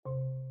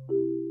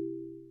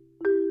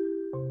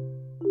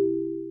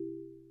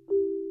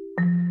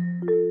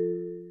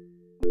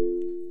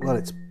Well,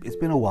 it's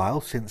been a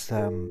while since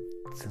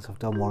I've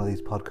done one of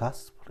these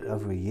podcasts.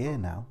 Over a year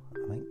now,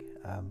 I think.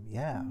 I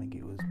think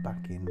it was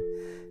back in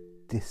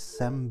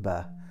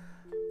December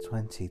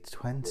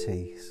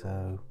 2020.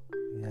 So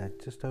yeah,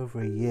 just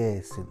over a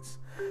year since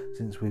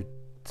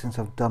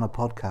I've done a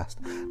podcast.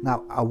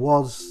 Now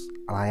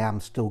I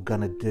am still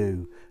gonna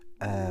do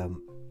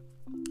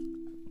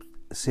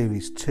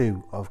series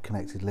 2 of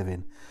Connected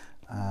Living,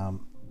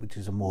 which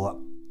is a more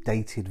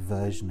updated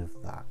version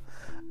of that,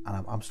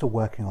 and I'm still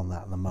working on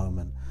that at the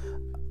moment.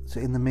 So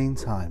in the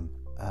meantime,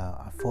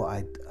 I thought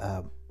I'd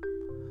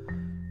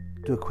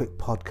do a quick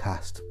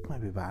podcast,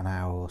 maybe about an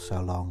hour or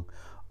so long,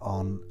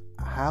 on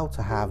how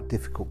to have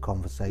difficult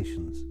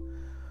conversations,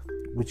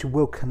 which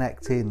will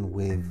connect in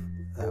with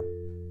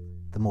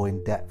the more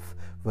in-depth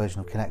version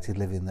of Connected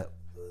Living that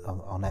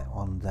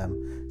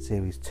on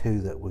series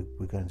 2 that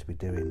we're going to be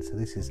doing. So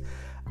this is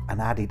an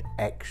added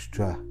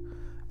extra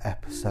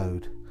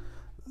episode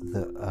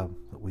that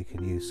we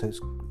can use. So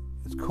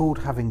it's called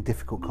Having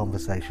Difficult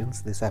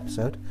Conversations, this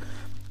episode.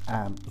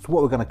 So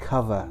what we're going to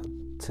cover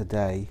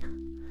today,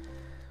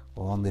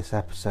 or on this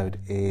episode,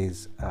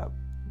 is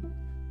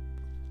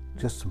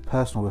just some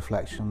personal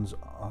reflections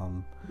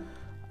on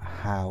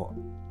how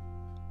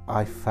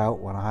I felt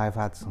when I've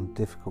had some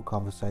difficult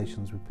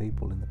conversations with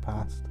people in the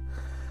past,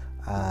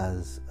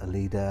 as a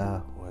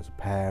leader or as a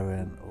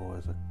parent or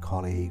as a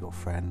colleague or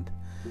friend,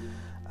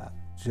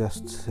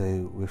 just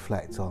to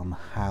reflect on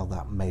how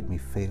that made me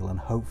feel, and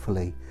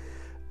hopefully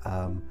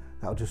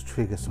that'll just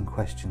trigger some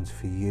questions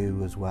for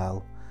you as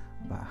well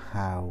about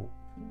how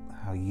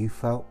you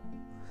felt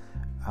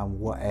and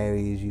what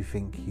areas you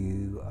think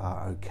you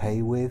are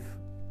okay with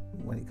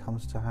when it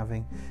comes to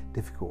having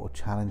difficult or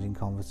challenging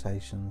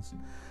conversations,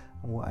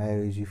 and what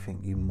areas you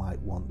think you might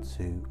want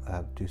to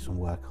do some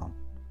work on.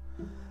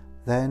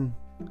 Then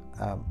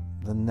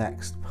the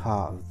next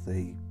part of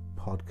the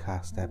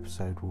podcast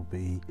episode will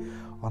be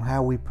on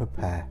how we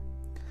prepare.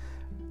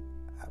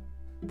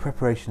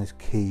 Preparation is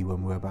key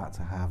when we're about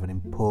to have an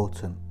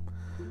important,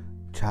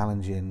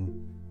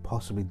 challenging,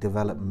 possibly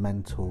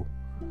developmental,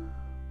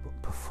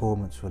 but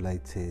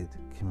performance-related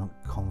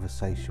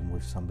conversation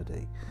with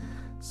somebody.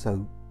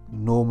 So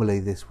normally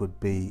this would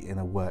be in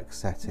a work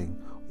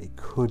setting. It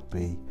could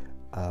be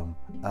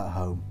at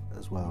home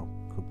as well.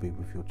 Could be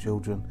with your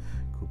children,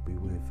 could be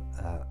with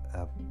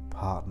a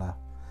partner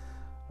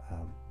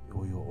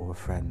or a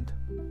friend.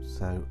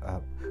 So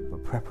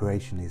but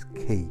preparation is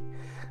key.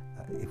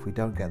 If we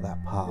don't get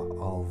that part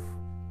of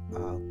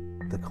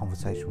the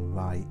conversation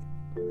right,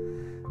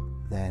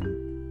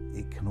 then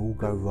it can all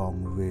go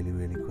wrong really,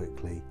 really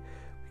quickly,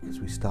 because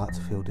we start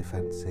to feel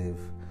defensive,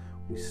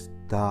 we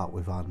start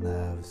with our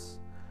nerves,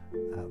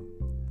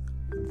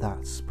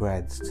 that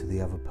spreads to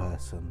the other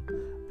person.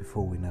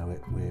 Before we know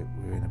it,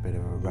 we're in a bit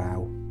of a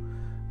row,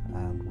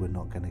 and we're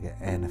not going to get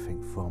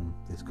anything from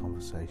this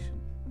conversation.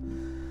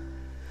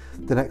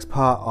 The next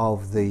part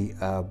of the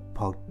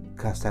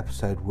podcast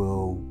episode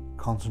will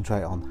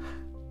concentrate on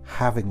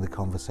having the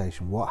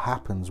conversation. What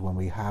happens when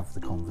we have the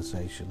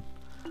conversation?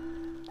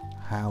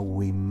 How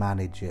we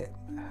manage it,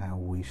 how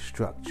we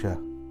structure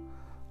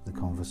the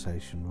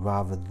conversation,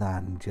 rather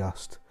than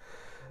just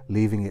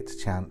leaving it to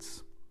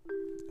chance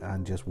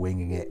and just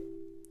winging it,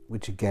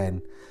 which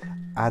again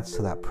adds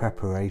to that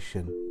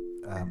preparation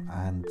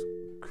and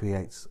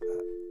creates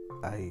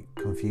a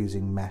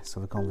confusing mess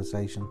of a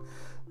conversation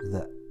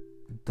that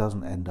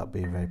doesn't end up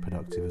being very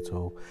productive at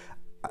all,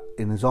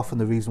 and is often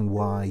the reason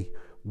why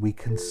we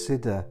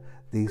consider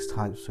these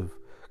types of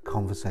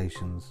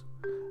conversations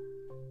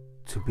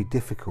to be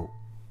difficult,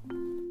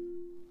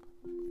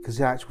 because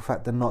in actual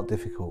fact they're not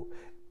difficult.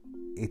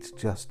 It's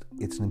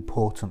an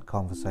important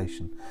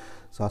conversation.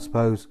 So I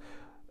suppose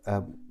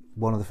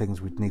one of the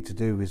things we need to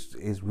do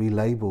is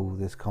relabel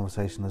this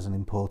conversation as an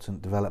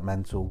important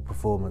developmental,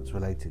 performance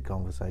related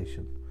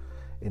conversation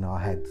in our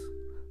heads.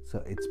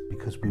 So it's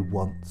because we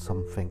want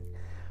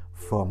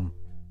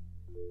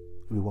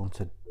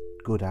a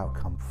good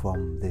outcome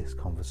from this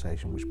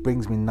conversation, which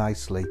brings me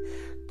nicely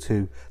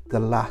to the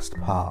last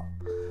part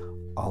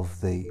of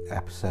the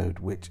episode,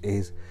 which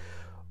is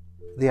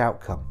the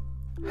outcome.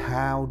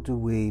 How do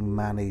we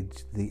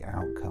manage the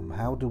outcome?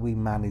 How do we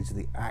manage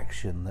the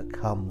action that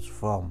comes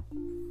from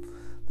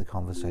the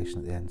conversation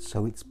at the end,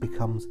 so it's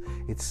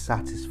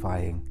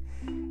satisfying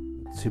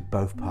to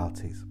both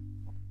parties,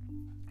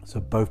 so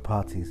both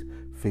parties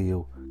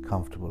feel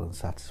comfortable and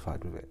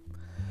satisfied with it?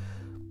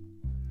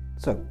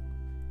 So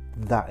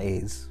that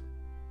is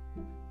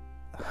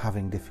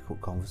Having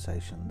Difficult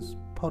Conversations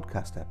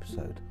podcast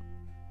episode.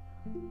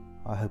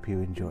 I hope you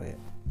enjoy it.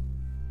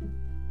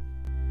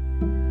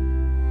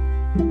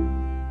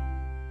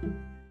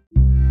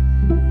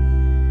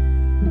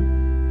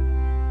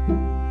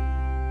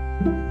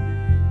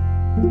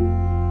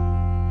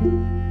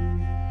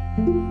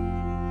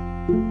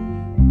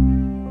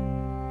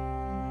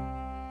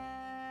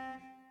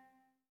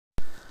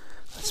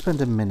 Let's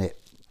spend a minute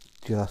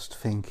just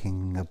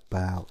thinking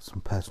about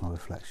some personal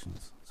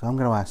reflections. So I'm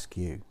going to ask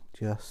you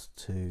just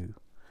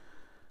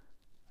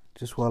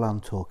while I'm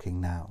talking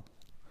now,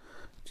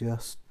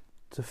 just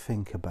to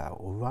think about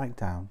or write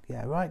down.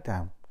 Write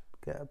down.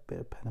 Get a bit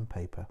of pen and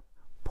paper.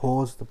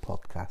 Pause the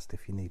podcast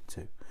if you need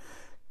to.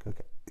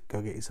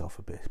 Go get yourself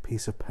a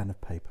piece of pen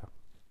and paper.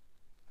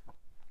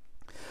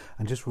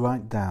 And just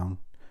write down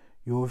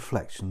your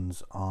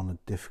reflections on a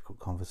difficult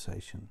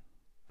conversation.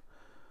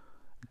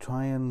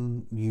 Try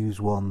and use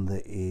one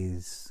that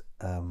is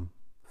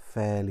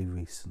fairly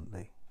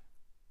recently,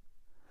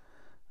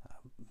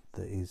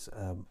 that is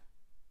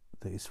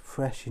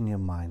fresh in your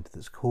mind,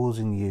 that's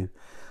causing you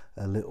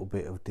a little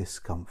bit of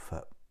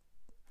discomfort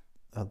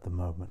at the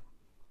moment.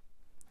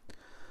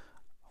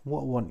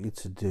 What I want you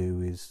to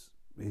do is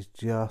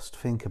just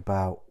think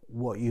about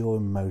what your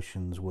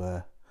emotions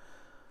were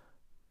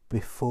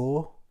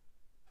before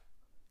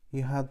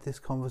you had this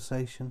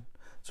conversation.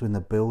 So in the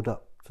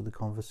build-up to the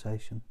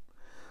conversation.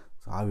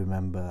 So I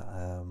remember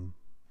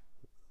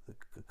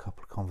a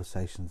couple of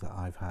conversations that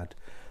I've had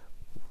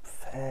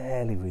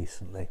fairly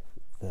recently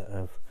that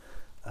have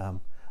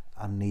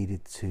I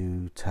needed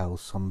to tell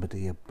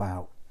somebody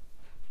about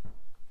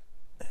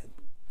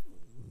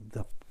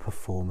the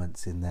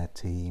performance in their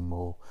team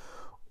or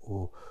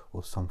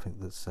something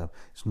that's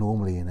it's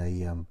normally in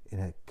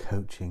a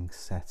coaching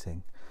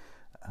setting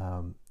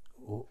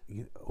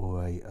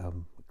or a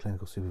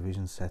clinical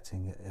supervision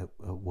setting at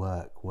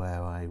work,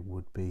 where I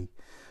would be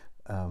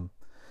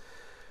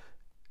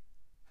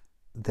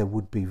there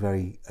would be a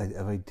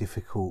very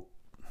difficult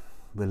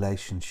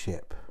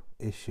relationship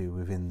issue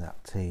within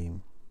that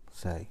team,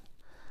 say,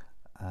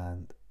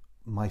 and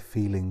my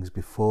feelings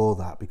before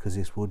that, because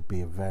this would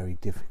be a very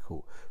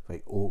difficult,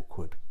 very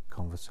awkward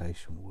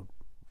conversation,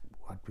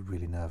 I'd be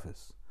really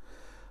nervous.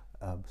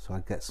 So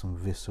I'd get some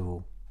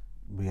visceral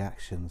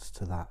reactions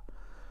to that.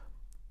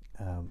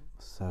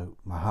 So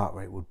my heart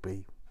rate would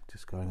be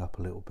just going up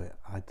a little bit.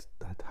 I'd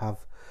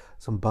have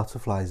some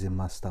butterflies in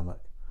my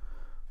stomach,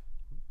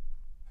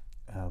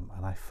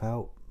 and I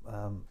felt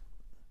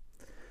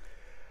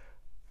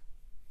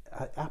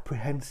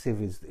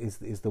apprehensive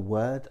is the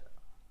word,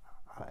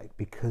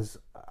 because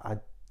I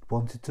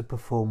wanted to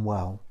perform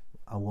well.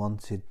 I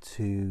wanted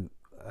to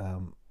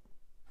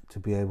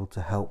be able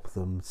to help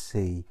them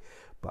see,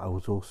 but I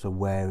was also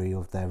wary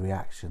of their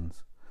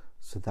reactions,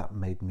 so that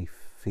made me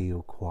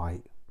feel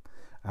quite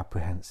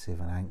apprehensive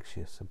and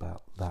anxious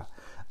about that,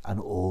 and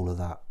all of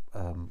that,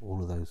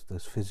 all of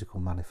those physical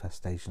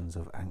manifestations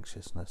of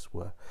anxiousness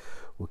were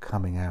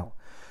coming out.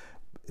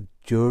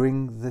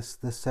 During this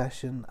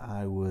session,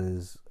 I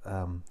was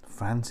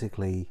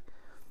frantically,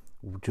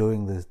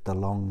 during the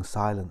long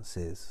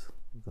silences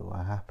that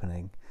were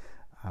happening,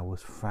 I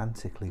was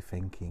frantically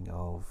thinking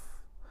of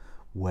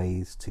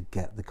ways to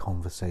get the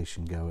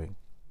conversation going.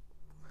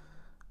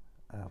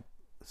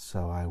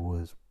 So I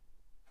was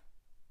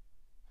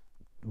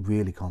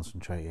really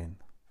concentrating,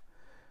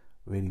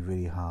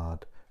 really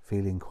hard,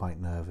 feeling quite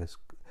nervous,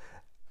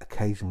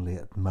 occasionally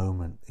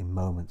in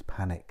moments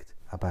panicked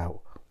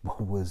about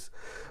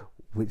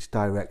which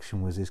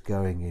direction was this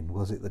going in.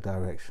 Was it the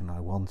direction I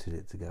wanted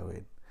it to go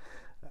in?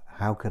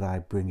 How could I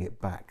bring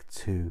it back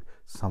to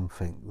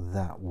something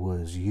that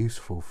was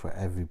useful for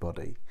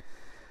everybody?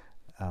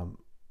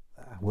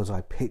 Was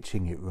I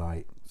pitching it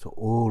right? So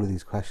all of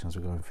these questions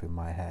were going through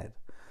my head.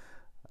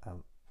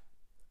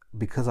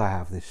 Because I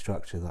have this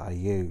structure that I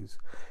use,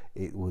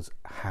 it was,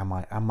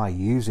 am I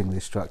using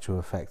this structure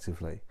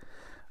effectively?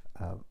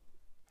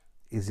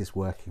 Is this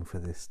working for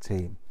this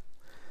team?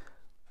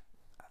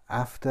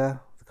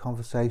 After the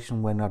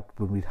conversation, when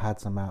we'd had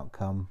some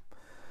outcome,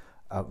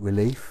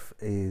 relief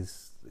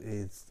is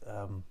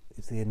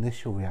the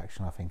initial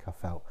reaction I think I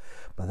felt.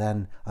 But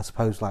then I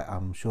suppose, like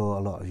I'm sure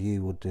a lot of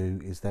you would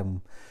do, is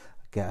then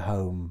get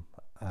home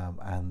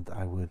and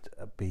I would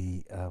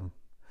be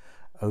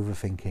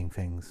overthinking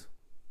things,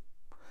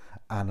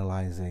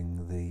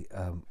 analysing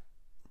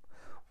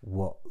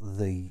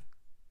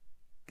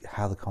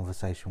how the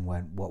conversation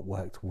went, what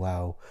worked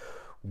well,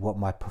 what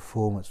my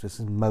performance. This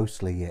is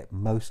mostly it.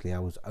 Mostly I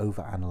was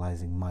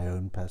over-analysing my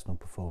own personal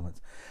performance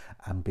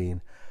and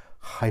being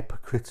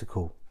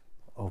hypercritical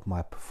of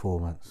my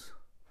performance,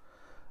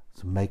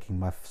 so making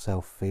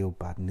myself feel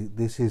bad. And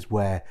this is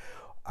where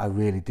I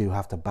really do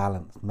have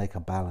to make a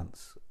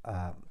balance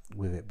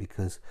with it,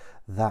 because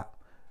that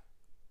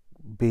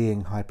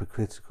being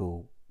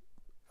hypercritical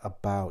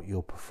about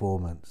your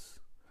performance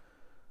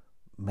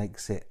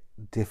makes it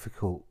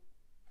difficult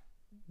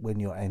when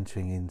you're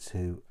entering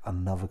into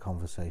another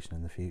conversation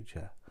in the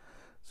future.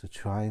 So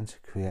trying to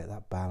create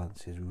that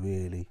balance is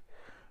really,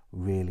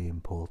 really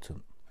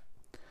important.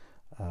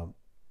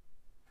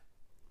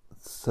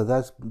 So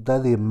they're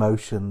the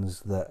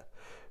emotions that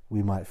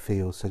we might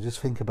feel. So just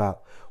think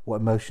about what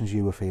emotions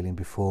you were feeling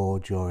before,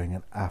 during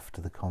and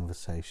after the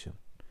conversation.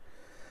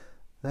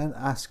 Then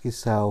ask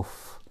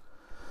yourself,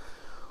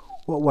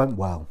 what went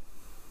well?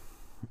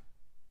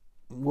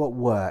 What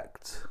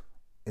worked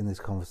in this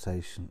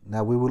conversation?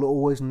 Now, we will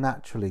always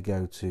naturally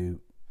go to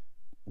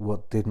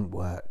what didn't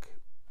work.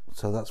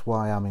 So that's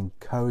why I'm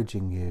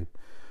encouraging you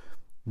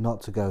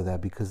not to go there,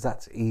 because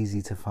that's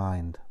easy to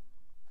find.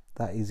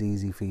 That is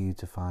easy for you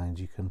to find.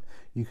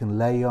 You can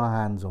lay your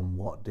hands on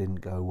what didn't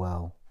go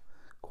well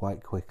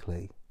quite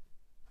quickly.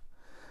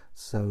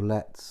 So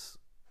let's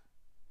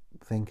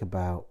think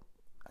about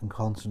and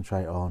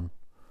concentrate on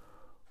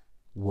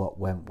what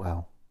went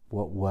well,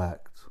 what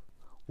worked.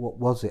 What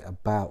was it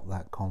about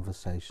that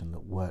conversation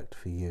that worked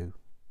for you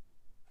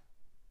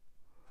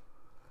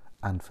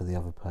and for the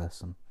other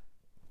person,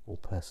 or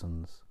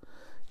persons?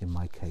 In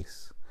my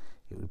case,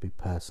 it would be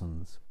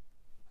persons.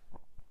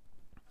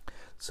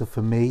 So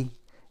for me,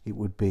 it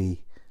would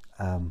be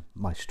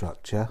my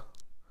structure.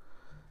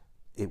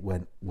 It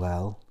went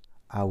well.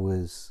 I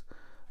was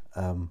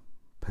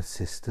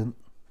persistent.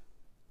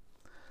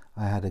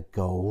 I had a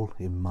goal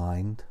in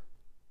mind.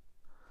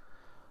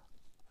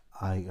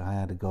 I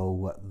had a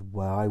goal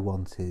where I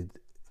wanted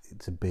it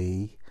to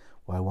be,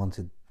 where I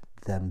wanted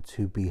them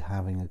to be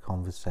having a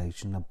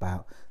conversation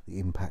about the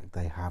impact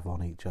they have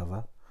on each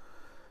other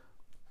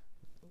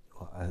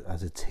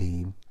as a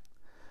team.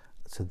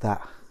 So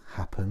that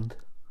happened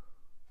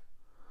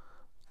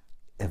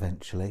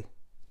eventually.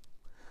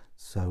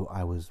 So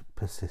I was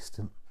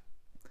persistent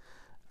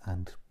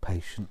and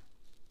patient.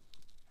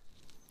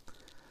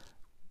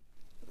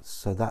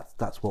 So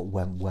that's what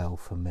went well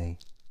for me.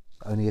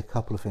 Only a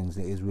couple of things.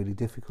 It is really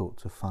difficult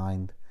to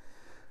find,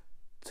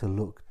 to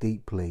look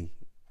deeply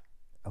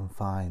and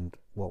find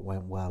what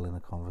went well in a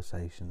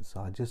conversation. So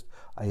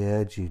I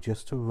urge you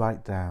just to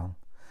write down,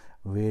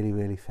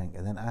 really think,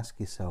 and then ask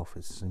yourself.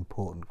 It's an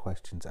important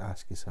question to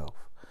ask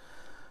yourself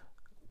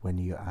when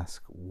you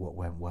ask what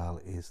went well,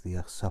 is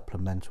the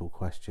supplemental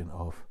question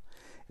of,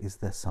 is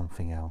there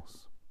something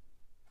else?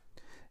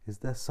 Is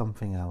there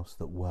something else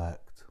that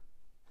worked?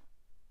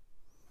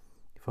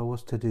 If I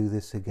was to do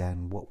this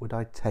again, what would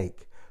I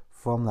take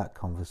from that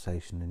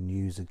conversation and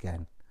use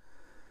again?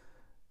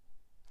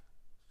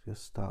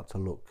 Just start to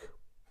look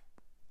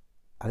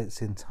at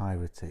its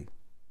entirety,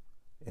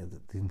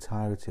 the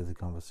entirety of the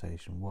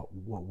conversation. What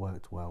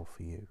worked well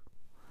for you?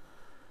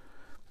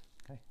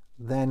 Okay.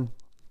 Then,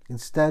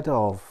 instead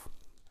of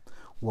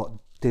what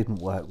didn't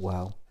work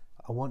well,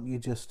 I want you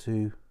just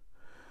to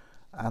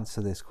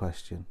answer this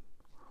question.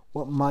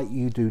 What might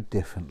you do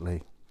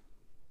differently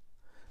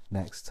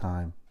next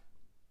time?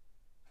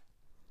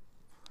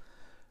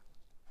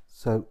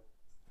 So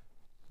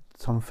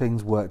some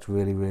things worked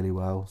really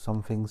well.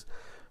 Some things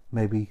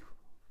maybe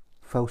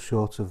fell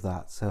short of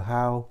that. So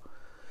how,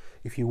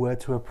 if you were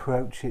to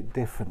approach it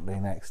differently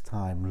next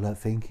time,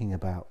 thinking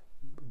about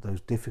those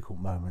difficult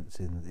moments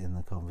in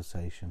the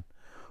conversation,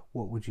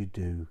 what would you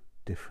do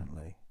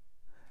differently?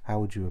 How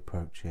would you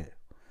approach it?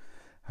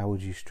 How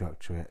would you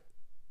structure it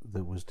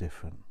that was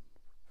different?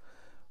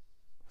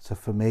 So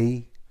for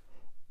me,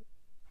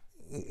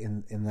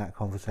 in that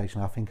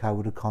conversation, I think I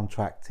would have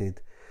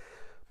contracted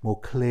more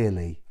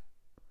clearly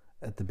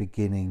at the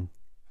beginning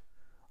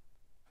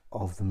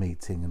of the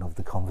meeting and of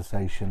the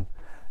conversation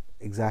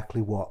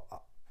exactly what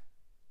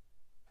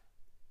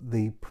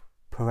the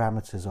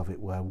parameters of it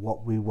were,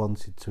 what we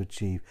wanted to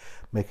achieve,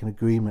 make an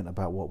agreement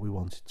about what we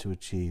wanted to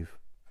achieve.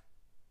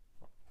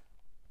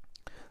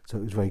 So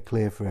it was very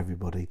clear for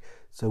everybody,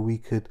 so we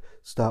could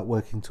start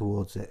working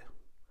towards it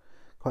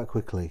quite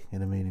quickly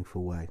in a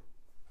meaningful way.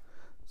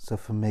 So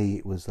for me,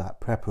 it was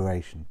that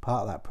preparation,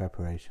 part of that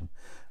preparation,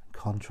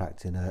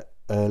 contracting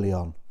early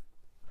on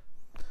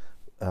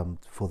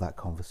for that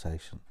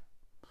conversation.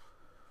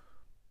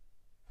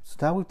 So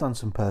now we've done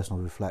some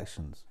personal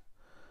reflections.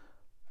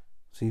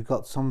 So you've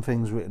got some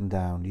things written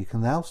down. You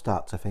can now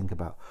start to think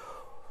about,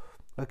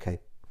 okay,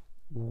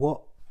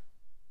 what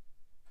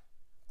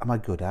am I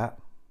good at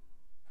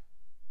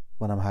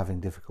when I'm having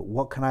difficult?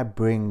 What can I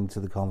bring to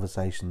the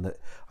conversation that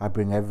I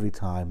bring every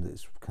time,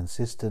 that's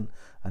consistent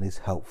and is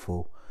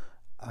helpful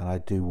and I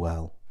do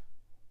well?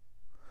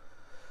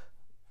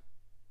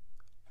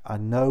 I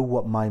know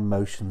what my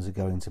emotions are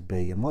going to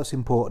be, and what's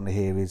important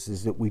here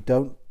is that we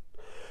don't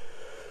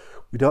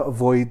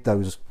avoid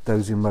those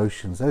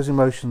emotions. Those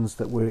emotions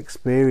that we're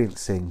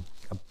experiencing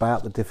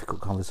about the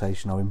difficult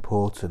conversation are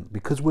important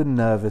because we're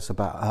nervous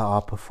about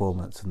our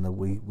performance and that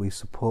we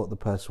support the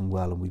person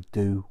well and we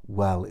do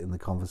well in the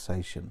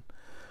conversation.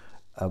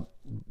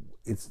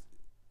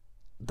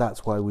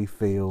 That's why we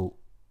feel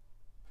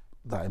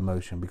that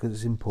emotion, because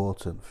it's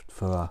important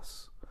for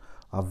us.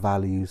 Our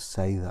values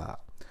say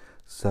that.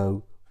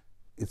 So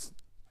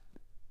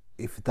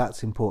if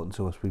that's important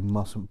to us, we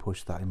mustn't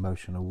push that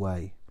emotion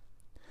away.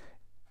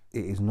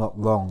 It is not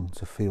wrong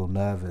to feel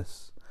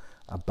nervous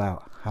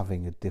about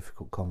having a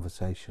difficult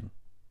conversation.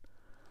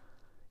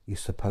 You're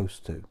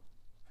supposed to.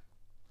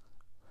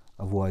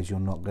 Otherwise, you're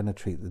not going to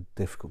treat the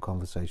difficult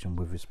conversation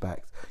with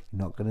respect.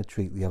 You're not going to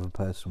treat the other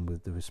person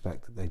with the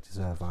respect that they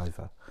deserve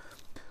either.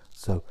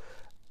 So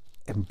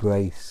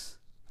embrace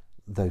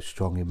those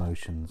strong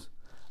emotions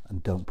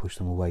and don't push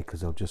them away,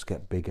 because they'll just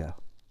get bigger.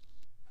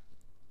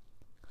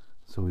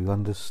 So we've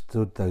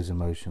understood those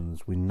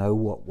emotions. We know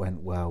what went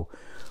well.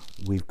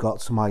 We've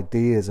got some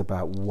ideas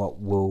about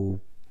what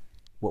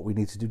we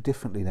need to do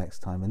differently next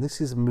time. And this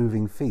is a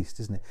moving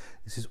feast, isn't it?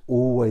 This is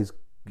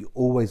you're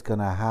always going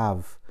to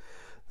have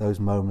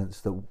those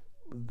moments that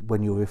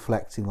when you're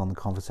reflecting on the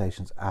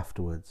conversations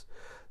afterwards,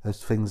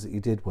 those things that you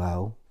did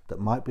well, that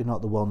might be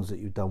not the ones that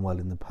you've done well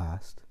in the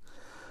past,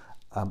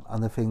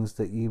 and the things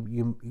that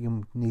you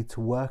need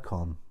to work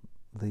on,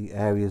 the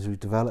areas of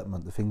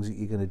development, the things that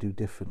you're going to do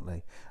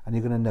differently, and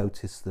you're going to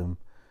notice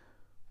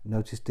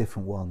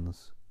different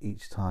ones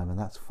each time, and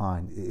that's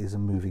fine. It is a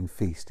moving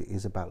feast. It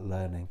is about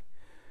learning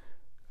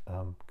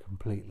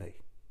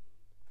completely.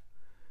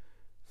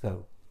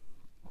 So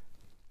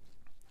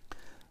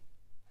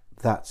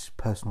that's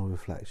personal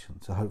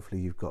reflection. So hopefully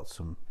you've got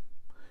some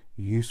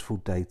useful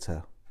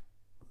data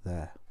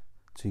there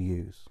to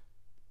use.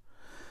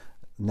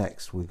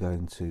 Next, we're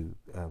going to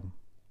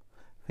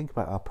think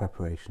about our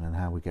preparation and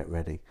how we get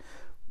ready,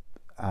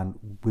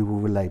 and we will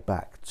relay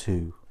back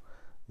to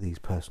these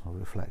personal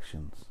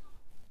reflections.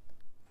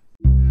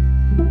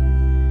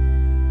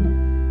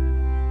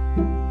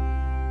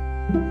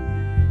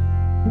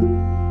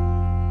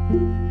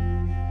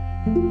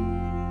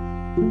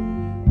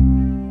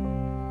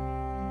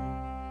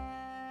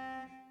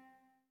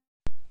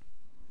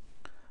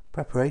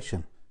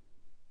 Preparation.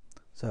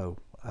 So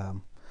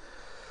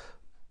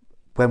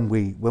when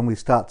we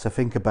start to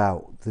think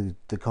about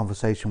the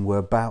conversation we're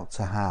about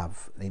to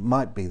have, it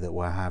might be that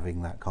we're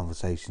having that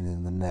conversation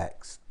in the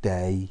next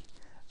day,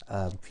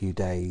 few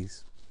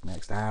days,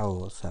 next hour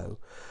or so.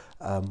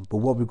 But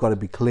what we've got to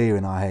be clear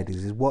in our head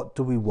is what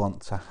do we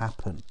want to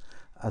happen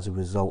as a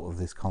result of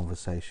this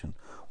conversation?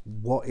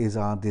 What is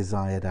our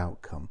desired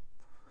outcome?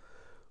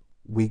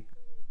 We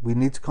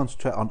need to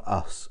concentrate on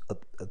us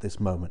at this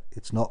moment.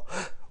 It's not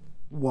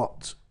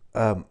what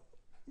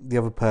the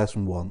other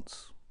person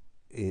wants.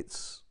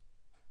 It's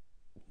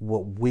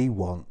what we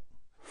want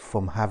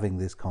from having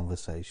this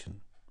conversation.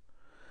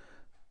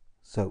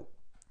 So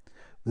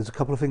there's a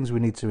couple of things we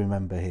need to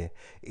remember here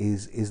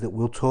is that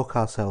we'll talk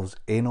ourselves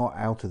in or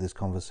out of this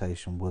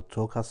conversation. We'll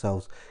talk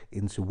ourselves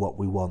into what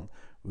we want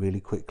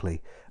really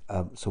quickly.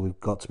 So we've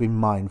got to be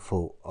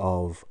mindful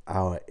of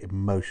our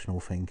emotional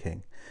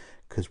thinking,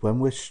 because when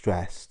we're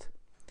stressed,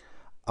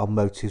 our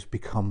motives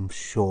become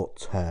short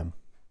term.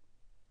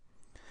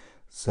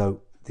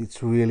 So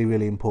it's really,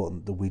 really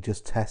important that we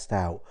just test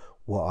out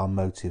what our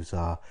motives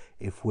are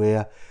if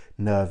we're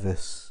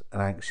nervous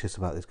and anxious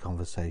about this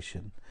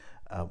conversation.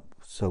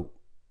 So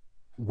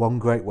one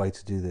great way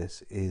to do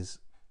this is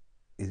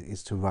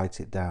to write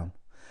it down.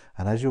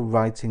 And as you're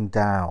writing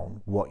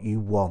down what you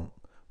want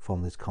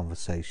from this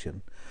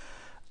conversation,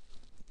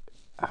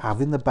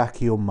 have in the back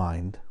of your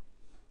mind,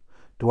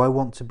 do I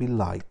want to be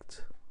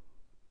liked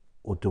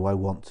or do I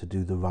want to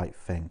do the right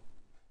thing?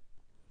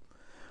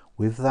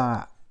 With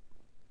that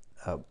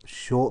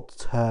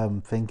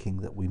short-term thinking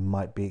that we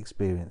might be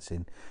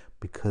experiencing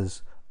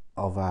because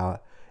of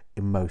our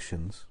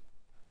emotions,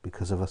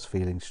 because of us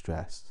feeling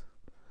stressed,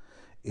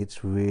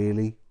 it's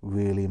really,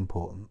 really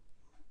important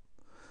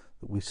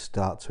that we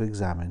start to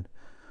examine,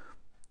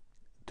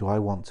 do I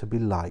want to be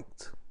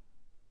liked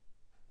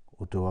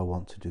or do I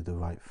want to do the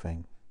right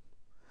thing?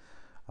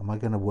 Am I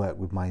going to work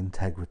with my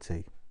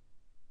integrity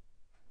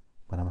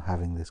when I'm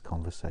having this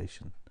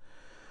conversation?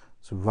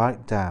 So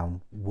write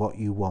down what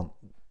you want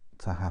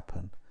to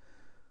happen,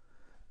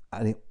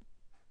 and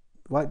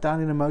write down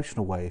in an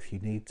emotional way if you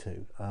need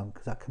to,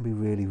 because that can be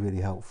really, really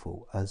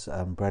helpful. As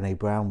Brené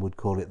Brown would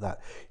call it, that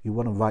you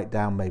want to write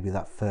down maybe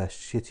that first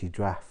shitty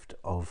draft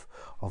of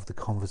the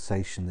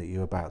conversation that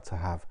you're about to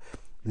have.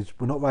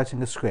 We're not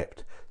writing a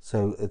script,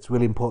 so it's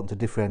really important to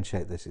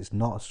differentiate this. It's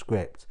not a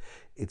script.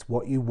 It's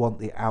what you want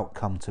the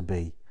outcome to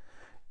be.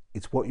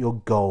 It's what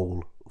your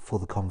goal for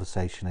the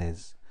conversation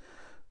is.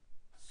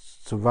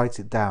 So write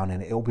it down,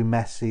 and it'll be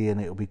messy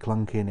and it'll be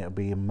clunky and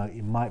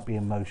it might be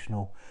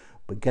emotional,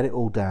 but get it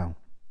all down.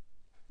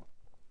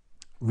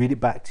 Read it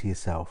back to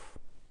yourself.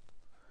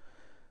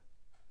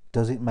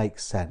 Does it make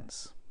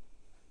sense?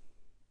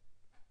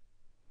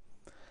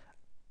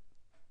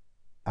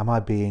 Am I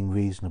being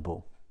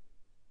reasonable?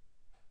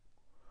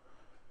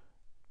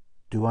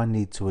 Do I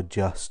need to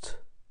adjust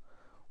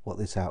what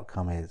this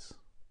outcome is?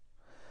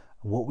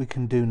 And what we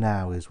can do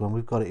now is, when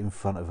we've got it in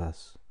front of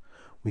us,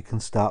 we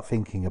can start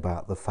thinking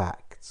about the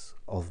facts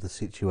of the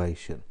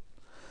situation,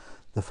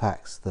 the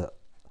facts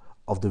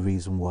of the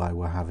reason why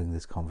we're having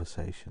this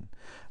conversation.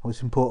 And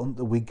it's important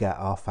that we get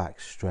our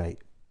facts straight.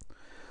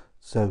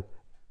 So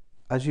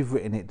as you've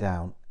written it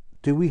down,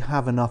 do we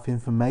have enough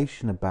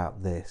information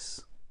about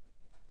this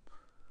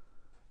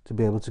to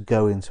be able to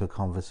go into a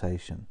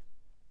conversation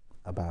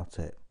about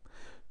it,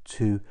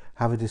 to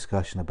have a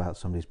discussion about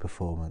somebody's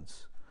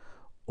performance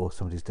or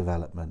somebody's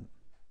development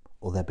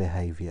or their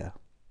behaviour?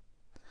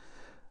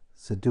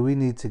 So do we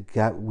need to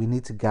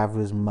gather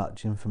as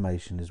much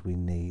information as we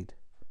need?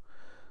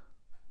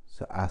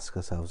 So ask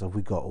ourselves, have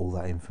we got all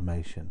that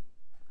information?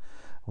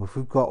 Well, if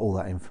we've got all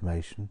that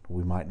information,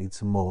 we might need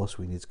some more, so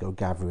we need to go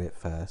gather it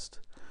first.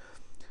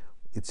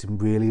 It's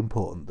really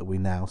important that we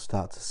now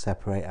start to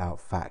separate out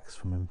facts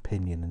from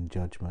opinion and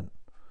judgment.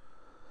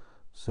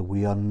 So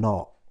we are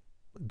not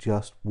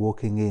just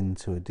walking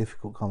into a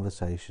difficult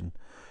conversation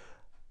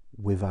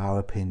with our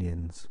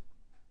opinions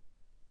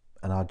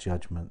and our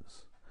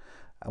judgments,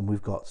 and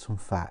we've got some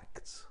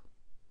facts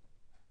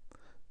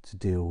to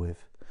deal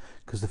with.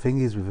 Because the thing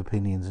is with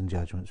opinions and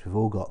judgments, we've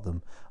all got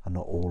them, and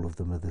not all of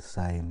them are the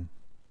same,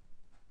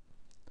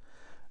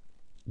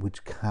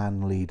 which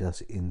can lead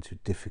us into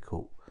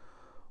difficult,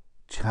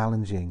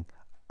 challenging,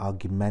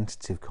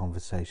 argumentative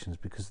conversations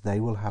because they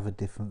will have a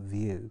different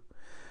view.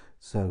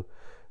 So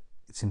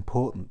it's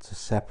important to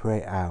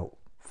separate out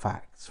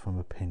facts from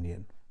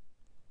opinion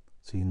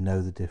so you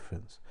know the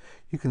difference.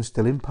 You can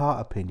still impart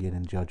opinion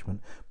and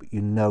judgment, but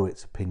you know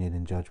it's opinion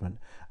and judgment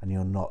and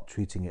you're not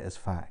treating it as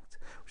fact,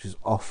 which is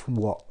often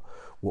what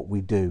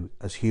we do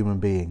as human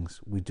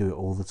beings. We do it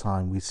all the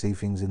time. We see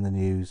things in the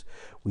news,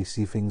 we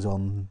see things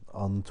on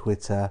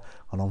Twitter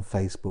and on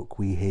Facebook,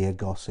 we hear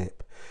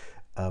gossip,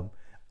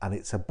 and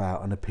it's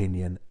about an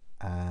opinion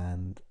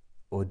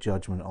or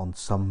judgment on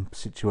some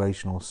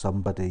situation or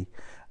somebody,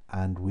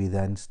 and we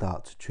then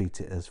start to treat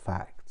it as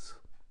facts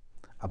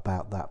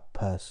about that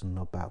person,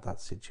 about that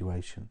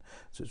situation.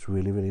 So it's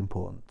really, really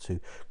important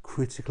to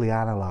critically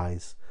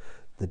analyse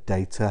the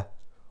data,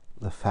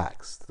 the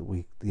facts,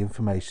 the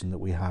information that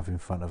we have in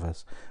front of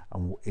us,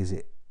 and is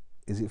it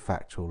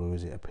factual or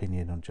is it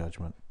opinion or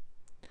judgment?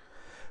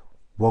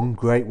 One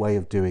great way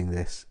of doing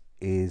this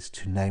is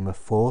to name a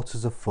thought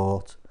as a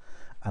thought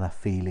and a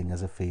feeling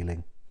as a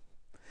feeling.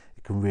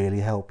 It can really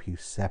help you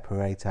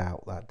separate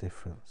out that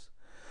difference.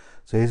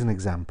 So here's an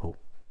example.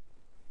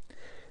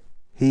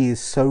 He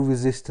is so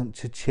resistant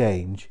to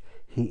change,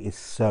 he is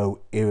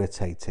so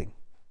irritating.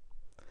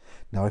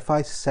 Now if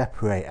I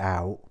separate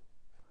out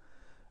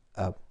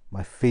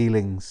my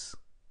feelings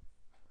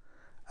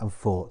and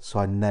thoughts, so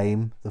I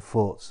name the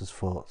thoughts as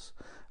thoughts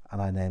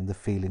and I name the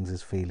feelings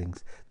as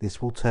feelings,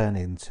 this will turn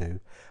into,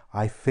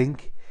 I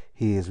think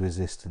he is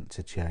resistant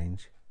to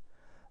change.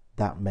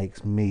 That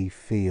makes me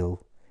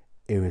feel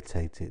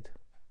irritated.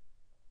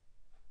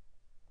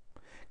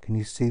 Can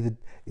you see that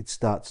it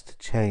starts to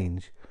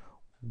change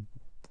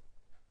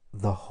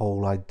the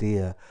whole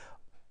idea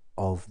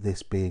of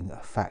this being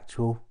a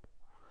factual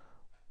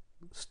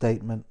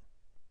statement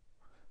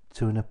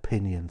to an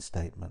opinion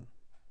statement?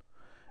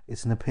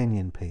 It's an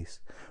opinion piece.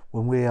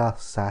 When we are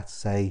sat,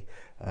 say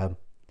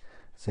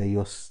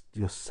you're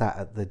sat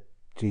at the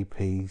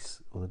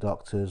GPs or the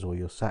doctors, or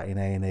you're sat in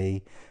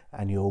A&E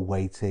and you're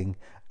waiting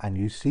and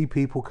you see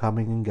people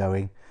coming and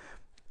going,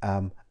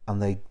 and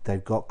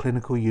they've got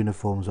clinical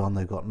uniforms on,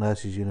 they've got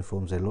nurses'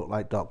 uniforms, they look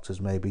like doctors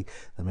maybe,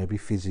 there may be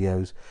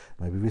physios,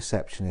 maybe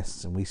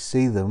receptionists, and we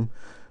see them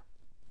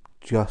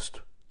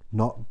just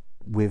not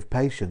with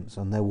patients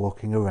and they're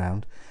walking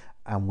around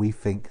and we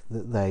think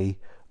that they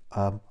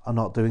are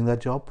not doing their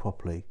job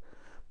properly.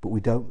 But we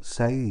don't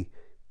say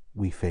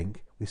we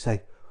think, we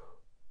say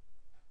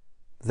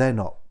they're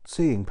not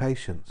seeing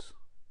patients,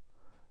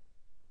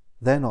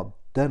 they're not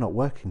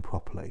working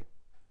properly.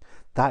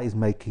 That is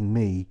making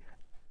me,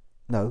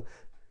 no,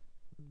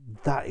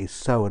 that is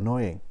so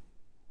annoying.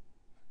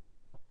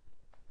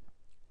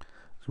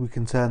 So we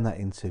can turn that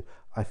into,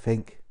 I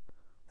think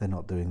they're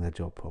not doing their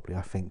job properly,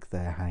 I think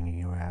they're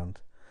hanging around,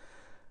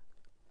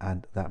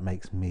 and that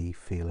makes me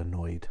feel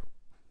annoyed.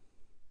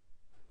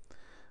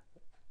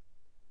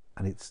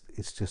 And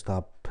it's just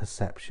our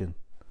perception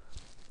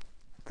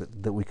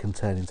that we can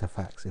turn into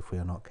facts if we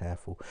are not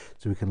careful.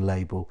 So we can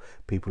label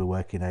people who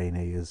work in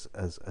A&E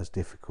as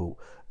difficult,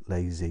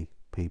 lazy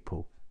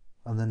people,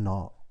 and they're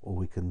not. Or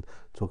we can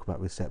talk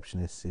about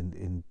receptionists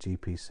in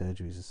GP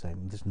surgeries the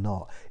same. There's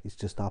not. It's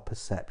just our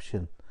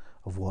perception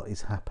of what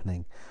is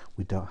happening.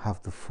 We don't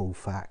have the full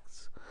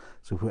facts.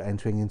 So if we're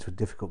entering into a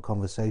difficult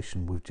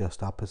conversation with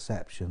just our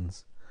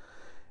perceptions,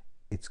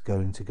 it's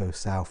going to go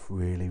south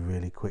really,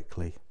 really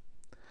quickly.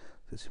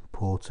 So it's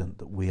important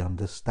that we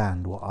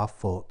understand what our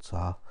thoughts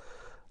are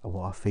and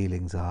what our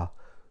feelings are,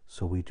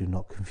 so we do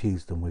not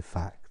confuse them with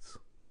facts.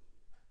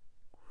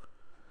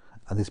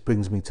 And this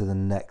brings me to the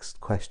next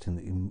question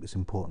that it's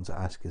important to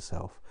ask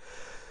yourself.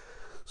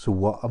 So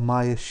what am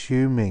I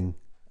assuming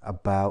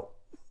about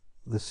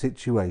the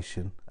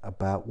situation,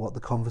 about what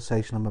the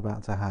conversation I'm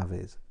about to have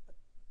is?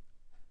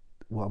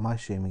 What am I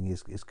assuming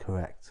is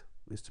correct,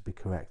 is to be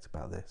correct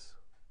about this?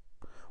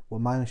 What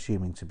am I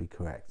assuming to be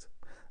correct?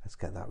 Let's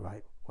get that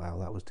right. Wow,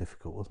 that was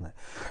difficult, wasn't it?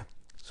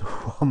 So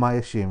what am I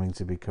assuming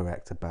to be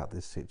correct about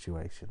this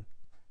situation?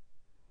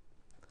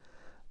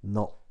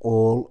 Not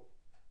all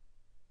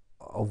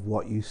of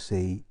what you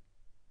see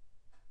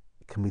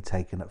can be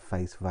taken at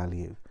face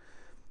value,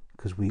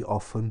 because we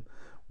often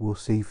will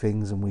see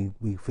things and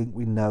we think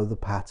we know the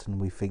pattern,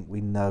 we think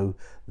we know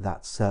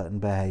that certain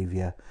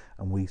behaviour,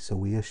 and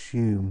we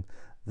assume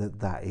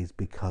that is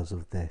because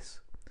of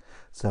this.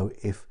 So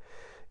if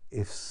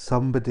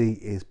somebody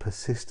is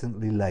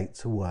persistently late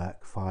to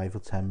work, 5 or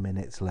 10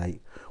 minutes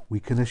late, we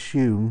can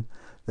assume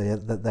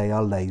that they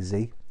are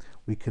lazy.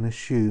 We can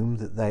assume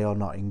that they are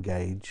not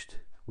engaged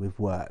with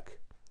work.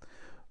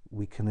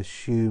 We can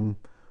assume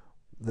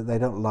that they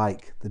don't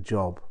like the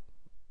job.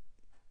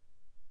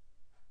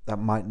 That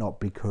might not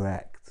be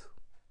correct.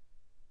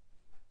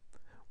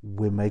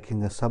 We're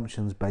making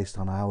assumptions based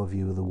on our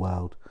view of the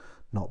world,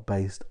 not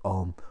based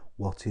on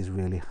what is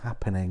really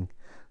happening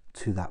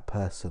to that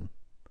person.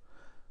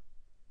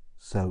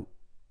 So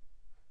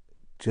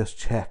just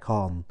check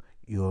on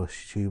your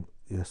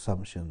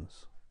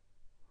assumptions,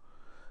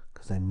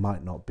 because they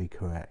might not be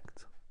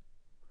correct.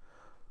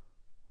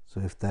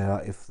 So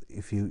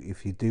if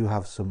you do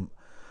have some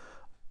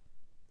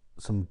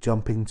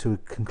jumping to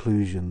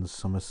conclusions,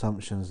 some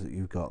assumptions that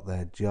you've got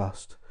there,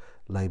 just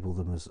label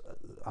them as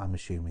I'm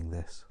assuming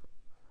this.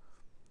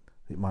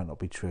 It might not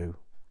be true,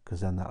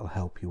 because then that'll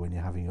help you when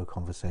you're having your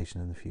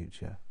conversation in the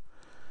future.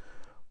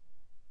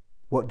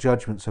 What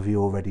judgments have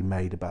you already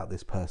made about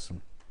this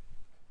person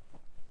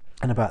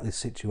and about this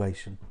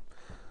situation?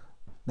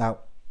 Now,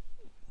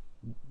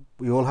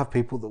 we all have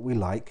people that we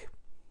like,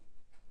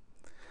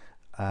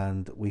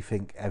 and we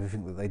think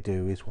everything that they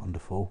do is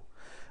wonderful,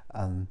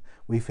 and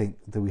we think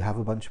that we have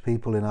a bunch of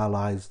people in our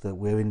lives that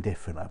we're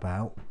indifferent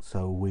about,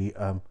 so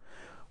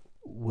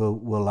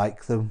we'll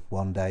like them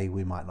one day,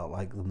 we might not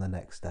like them the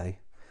next day.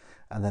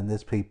 And then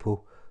there's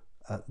people,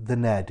 the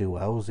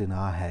ne'er-do-wells in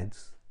our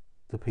heads,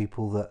 the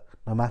people that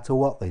no matter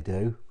what they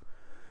do,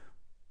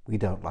 we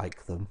don't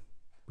like them,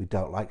 we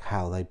don't like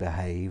how they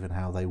behave and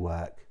how they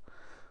work.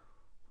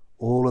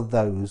 All of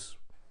those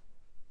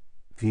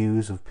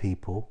views of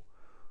people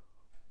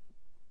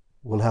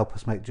will help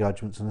us make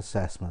judgments and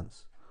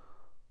assessments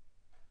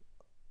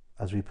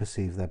as we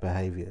perceive their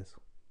behaviours.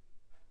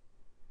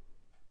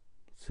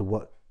 So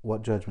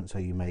what judgments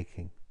are you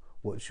making?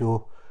 What's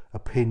your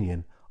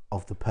opinion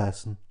of the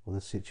person or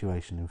the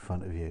situation in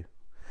front of you?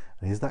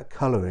 And is that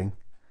colouring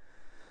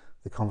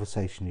the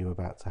conversation you're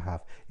about to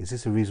have? Is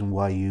this a reason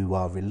why you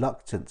are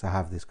reluctant to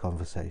have this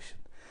conversation?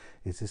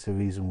 Is this a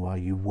reason why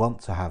you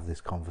want to have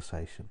this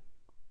conversation?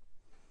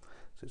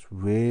 So it's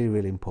really,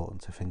 really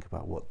important to think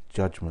about what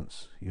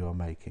judgments you are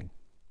making.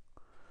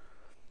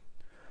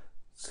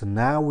 So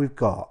now we've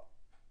got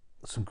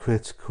some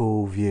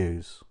critical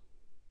views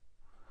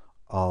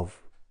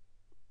of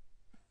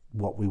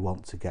what we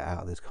want to get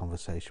out of this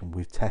conversation.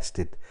 We've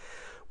tested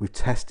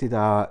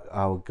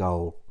our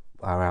goal,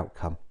 our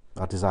outcome,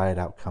 our desired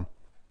outcome.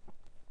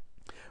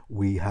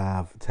 We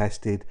have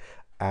tested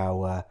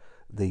the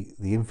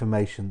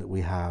information that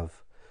we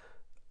have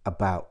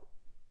about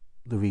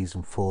the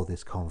reason for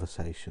this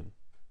conversation.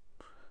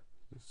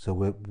 So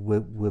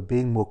we're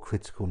being more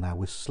critical now.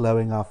 We're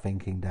slowing our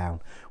thinking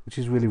down, which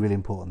is really, really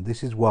important.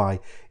 This is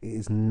why it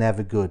is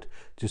never good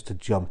just to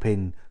jump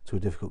in to a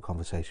difficult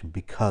conversation,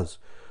 because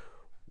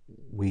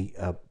we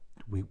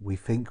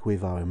think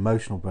with our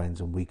emotional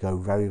brains, and we go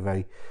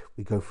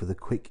we go for the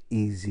quick,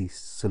 easy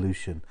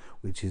solution,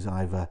 which is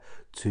either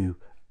to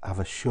have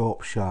a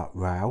short, sharp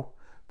row,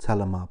 tell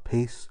them our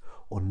piece,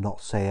 or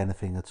not say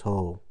anything at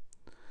all.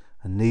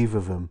 And neither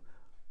of them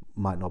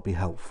might not be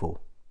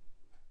helpful.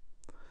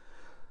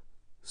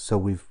 So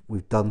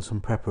we've done some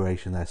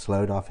preparation there,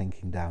 slowed our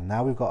thinking down.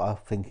 Now we've got our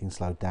thinking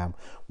slowed down,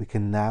 we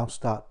can now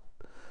start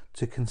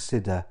to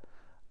consider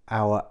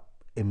our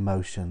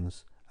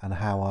emotions and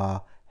how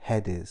our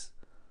head is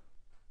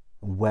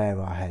and where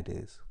our head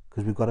is,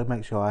 because we've got to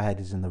make sure our head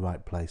is in the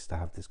right place to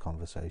have this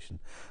conversation.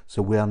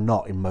 So we are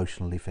not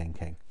emotionally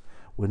thinking.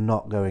 We're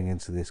not going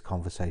into this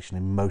conversation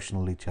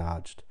emotionally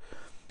charged.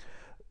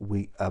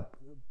 We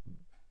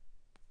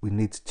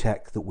need to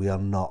check that we are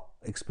not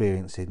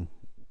experiencing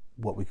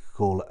what we could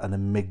call an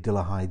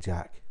amygdala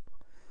hijack.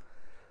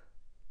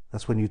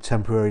 That's when you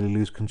temporarily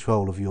lose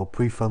control of your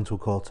prefrontal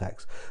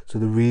cortex. So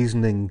the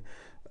reasoning,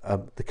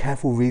 the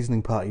careful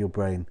reasoning part of your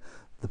brain,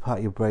 the part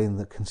of your brain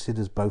that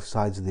considers both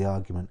sides of the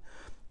argument,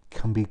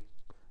 can be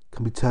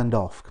turned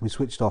off, can be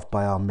switched off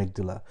by our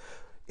amygdala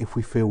if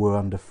we feel we're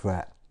under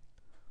threat.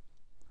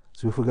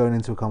 So if we're going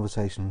into a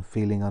conversation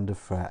feeling under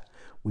threat,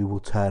 we will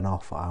turn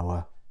off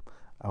our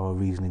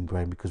reasoning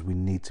brain, because we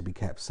need to be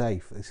kept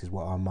safe. This is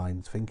what our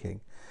mind's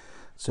thinking.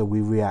 So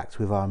we react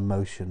with our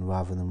emotion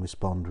rather than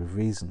respond with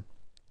reason.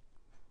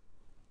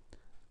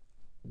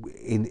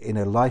 In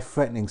a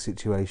life-threatening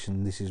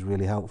situation, this is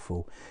really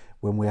helpful.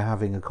 When we're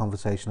having a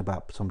conversation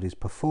about somebody's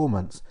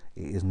performance,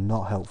 it is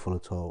not helpful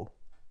at all.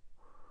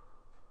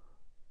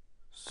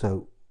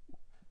 So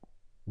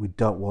we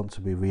don't want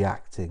to be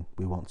reacting,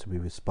 we want to be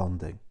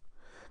responding.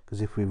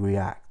 Because if we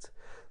react,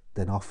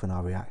 then often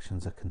our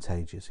reactions are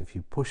contagious. If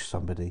you push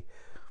somebody,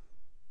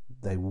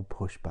 they will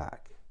push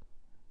back.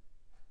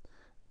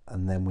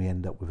 And then we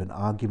end up with an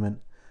argument,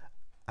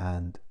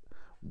 and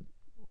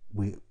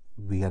we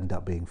end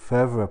up being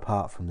further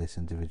apart from this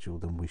individual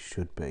than we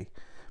should be,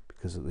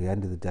 because at the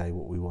end of the day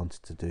what we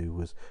wanted to do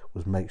was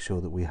make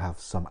sure that we have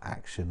some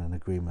action and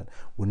agreement.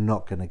 We're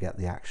not going to get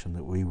the action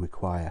that we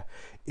require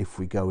if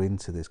we go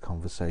into this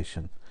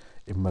conversation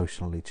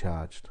emotionally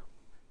charged.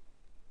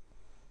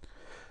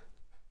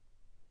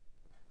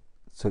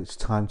 So it's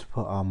time to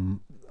put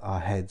our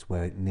heads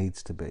where it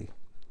needs to be.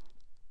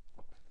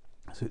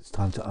 So it's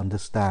time to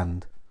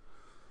understand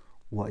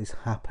what is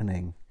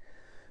happening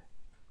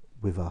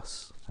with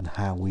us and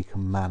how we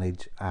can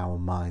manage our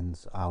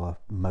minds, our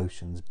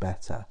emotions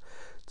better,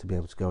 to be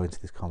able to go into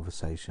this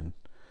conversation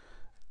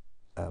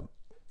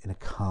in a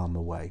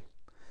calmer way,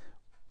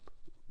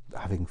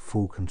 having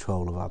full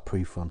control of our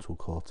prefrontal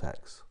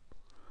cortex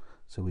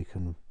so we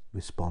can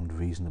respond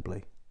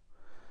reasonably.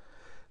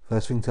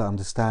 First thing to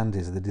understand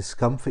is the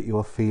discomfort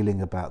you're feeling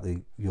about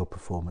your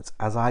performance,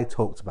 as I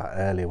talked about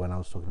earlier when I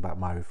was talking about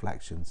my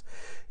reflections,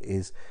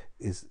 is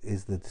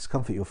the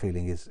discomfort you're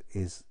feeling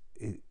is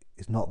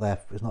not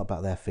it's not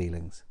about their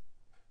feelings.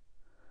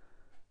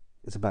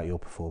 It's about your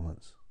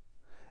performance.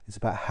 It's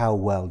about how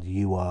well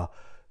you are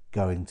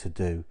going to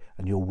do,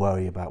 and you'll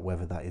worry about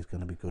whether that is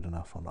going to be good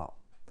enough or not,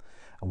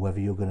 and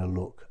whether you're going to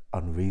look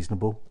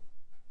unreasonable,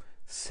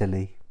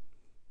 silly,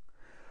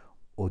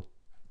 or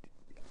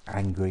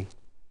angry.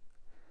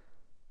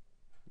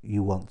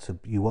 You want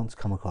to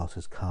come across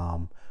as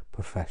calm,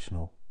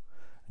 professional,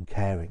 and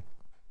caring.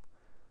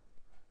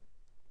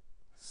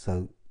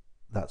 So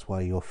that's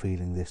why you're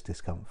feeling this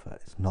discomfort.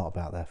 It's not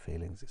about their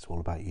feelings. It's all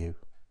about you.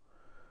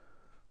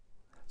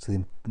 So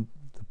the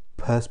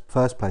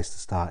first place to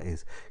start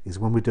is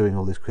when we're doing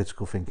all this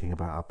critical thinking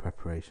about our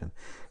preparation,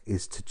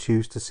 is to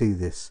choose to see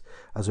this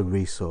as a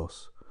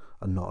resource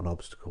and not an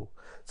obstacle.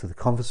 So the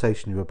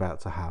conversation you're about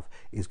to have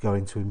is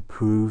going to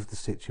improve the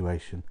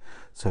situation.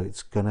 So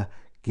it's going to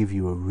give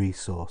you a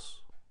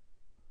resource.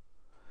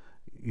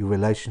 Your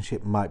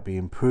relationship might be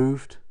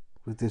improved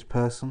with this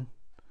person.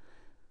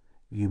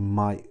 You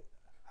might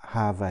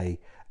have an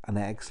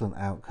excellent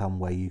outcome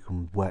where you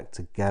can work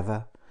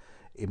together.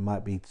 It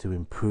might be to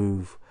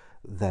improve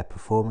their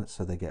performance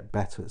so they get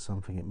better at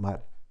something. It might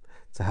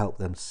to help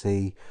them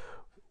see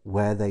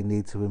where they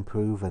need to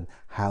improve and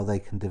how they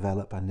can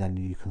develop, and then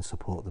you can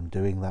support them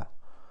doing that.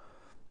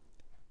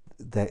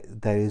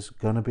 There is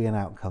going to be an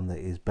outcome that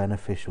is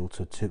beneficial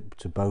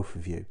to both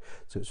of you.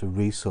 So it's a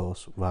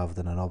resource rather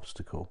than an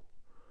obstacle.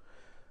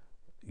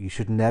 You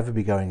should never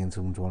be going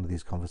into one of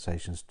these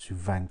conversations to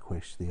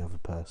vanquish the other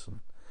person.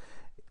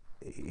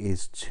 It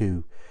is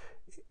to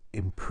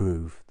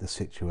improve the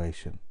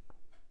situation.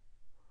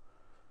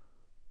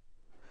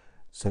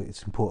 So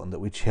it's important that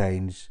we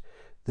change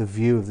the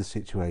view of the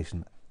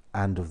situation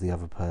and of the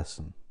other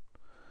person.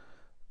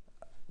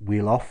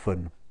 We'll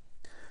often,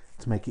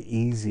 to make it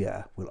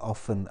easier, we'll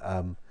often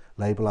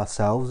label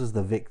ourselves as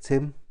the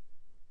victim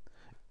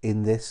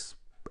in this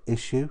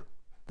issue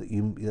that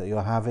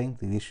you're having,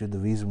 the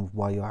reason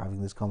why you're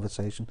having this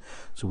conversation.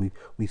 So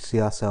we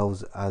see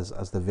ourselves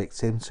as the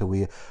victim, so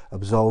we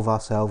absolve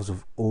ourselves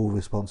of all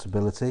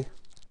responsibility.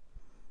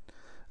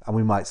 And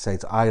we might say,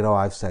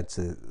 I've said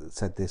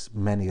this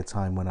many a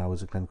time when I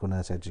was a clinical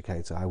nurse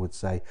educator, I would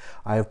say,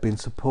 I have been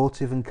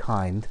supportive and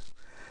kind,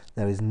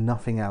 there is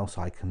nothing else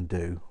I can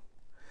do.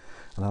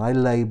 And I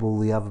label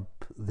the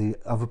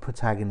other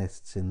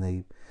protagonists in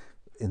the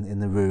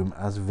room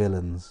as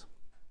villains.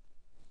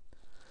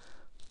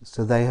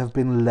 So they have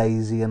been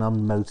lazy and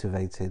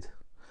unmotivated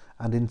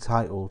and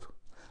entitled.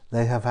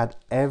 They have had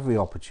every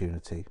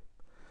opportunity,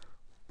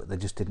 but they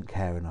just didn't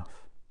care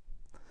enough.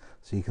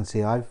 So you can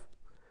see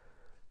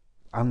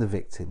I'm the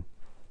victim.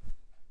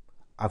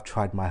 I've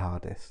tried my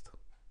hardest.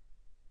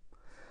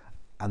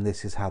 And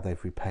this is how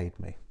they've repaid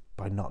me,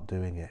 by not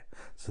doing it.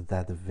 So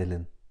they're the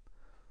villain.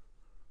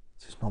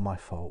 It's not my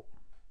fault.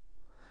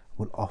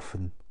 We'll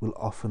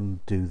often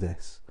do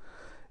this.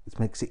 It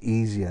makes it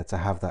easier to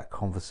have that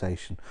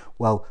conversation.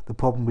 Well, the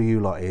problem with you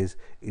lot is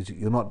that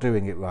you're not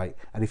doing it right.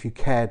 And if you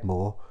cared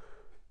more,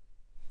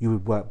 you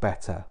would work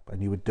better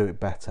and you would do it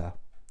better.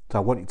 So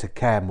I want you to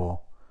care more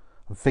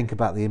and think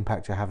about the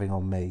impact you're having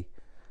on me.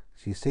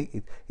 So you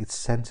see, it's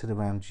centered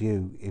around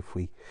you if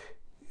we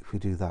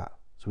do that.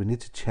 So we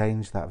need to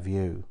change that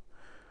view.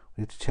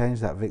 We need to change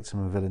that victim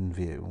and villain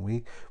view. And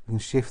we can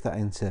shift that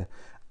into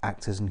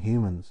actors and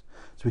humans.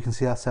 So we can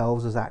see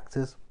ourselves as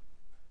actors.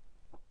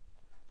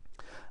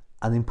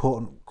 An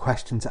important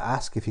question to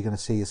ask if you're going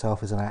to see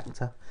yourself as an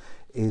actor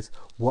is,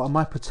 what am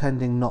I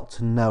pretending not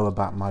to know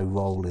about my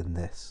role in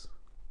this?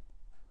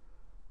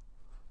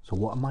 So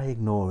what am I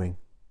ignoring?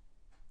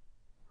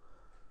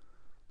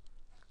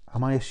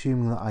 Am I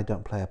assuming that I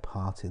don't play a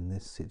part in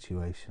this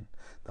situation?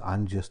 That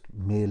I'm just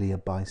merely a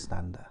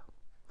bystander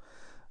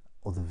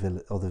or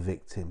the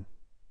victim?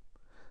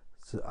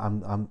 So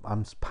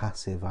I'm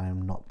passive, I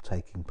am not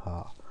taking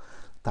part.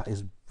 That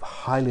is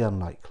highly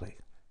unlikely.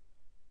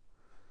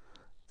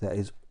 There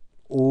is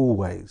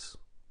always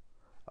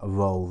a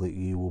role that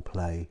you will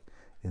play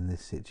in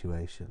this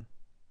situation.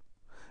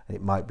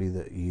 It might be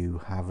that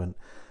you haven't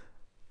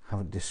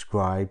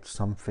described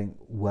something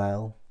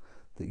well,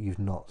 that you've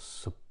not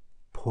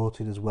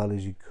supported as well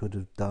as you could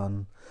have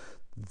done,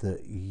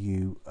 that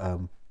you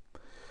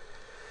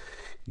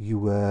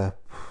were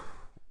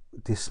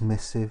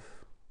dismissive,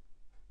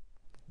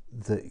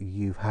 that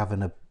you have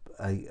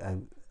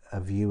a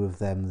view of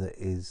them that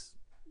is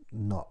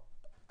not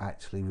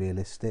actually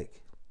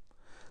realistic.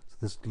 So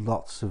there's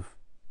lots of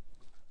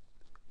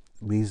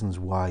reasons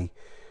why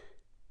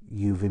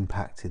you've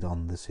impacted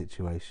on the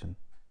situation.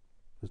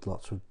 There's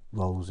lots of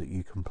roles that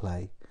you can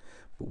play,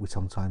 but we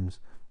sometimes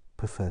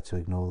prefer to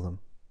ignore them.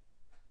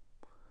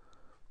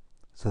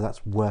 So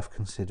that's worth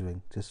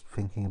considering, just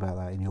thinking about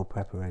that in your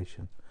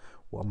preparation.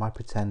 What am I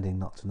pretending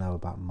not to know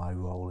about my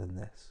role in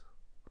this?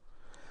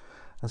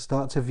 And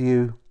start to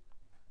view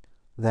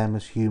them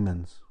as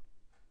humans.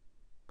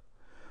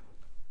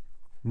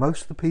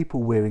 Most of the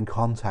people we're in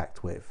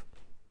contact with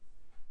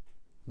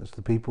That's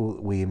the people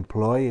that we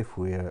employ if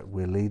we're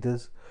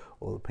leaders,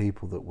 or the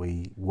people that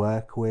we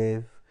work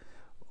with,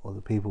 or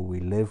the people we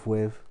live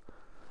with,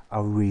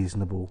 are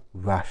reasonable,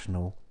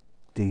 rational,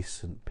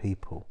 decent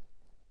people.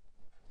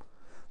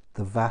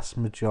 The vast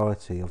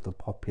majority of the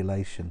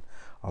population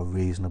are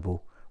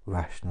reasonable,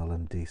 rational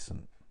and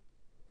decent.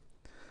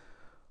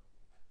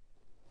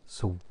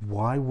 So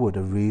why would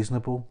a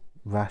reasonable,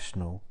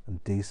 rational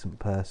and decent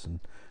person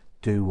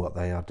do what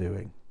they are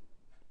doing?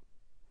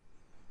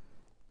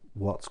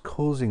 What's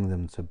causing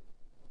them to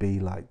be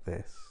like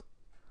this?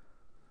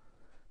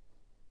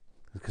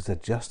 Because they're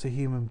just a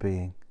human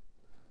being.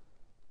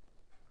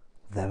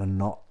 They're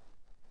not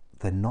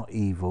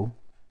evil.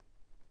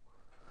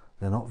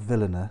 They're not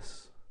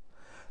villainous.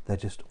 They're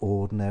just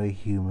ordinary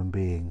human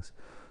beings.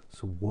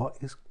 So what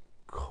is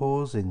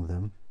causing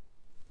them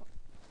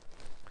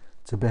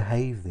to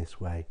behave this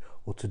way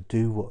or to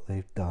do what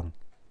they've done?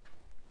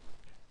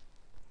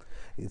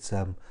 It's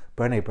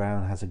Brené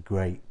Brown has a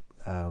great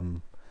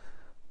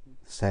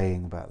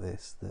saying about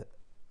this, that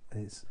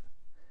it's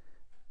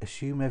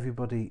assume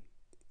everybody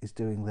is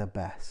doing their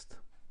best.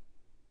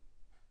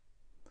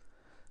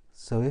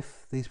 So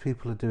if these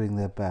people are doing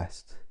their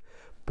best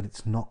but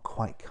it's not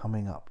quite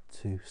coming up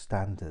to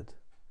standard,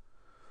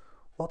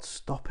 what's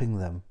stopping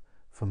them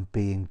from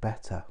being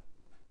better?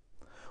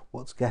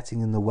 What's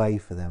getting in the way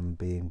for them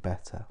being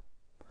better?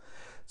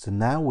 So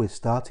now we're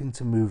starting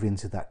to move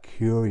into that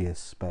curious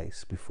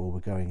space before we're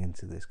going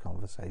into this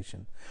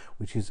conversation,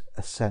 which is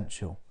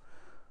essential,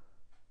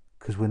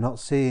 because we're not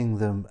seeing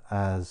them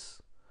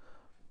as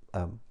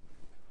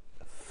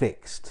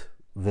fixed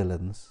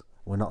villains.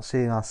 We're not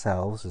seeing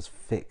ourselves as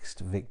fixed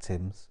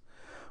victims.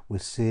 We're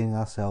seeing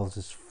ourselves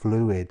as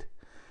fluid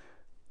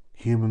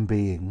human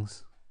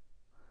beings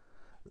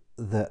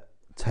that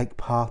take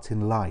part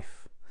in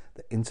life,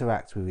 that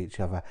interact with each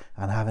other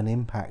and have an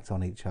impact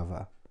on each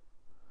other.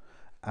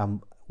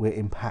 And we're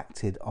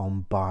impacted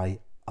on by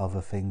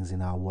other things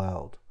in our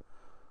world.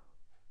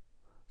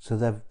 So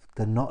they're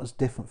not as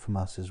different from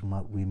us as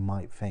we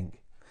might think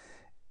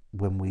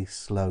when we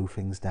slow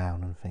things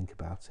down and think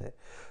about it.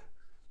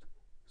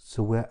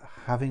 So we're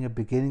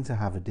beginning to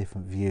have a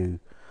different view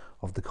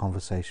of the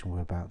conversation we're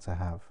about to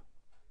have.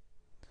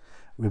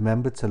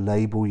 Remember to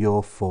label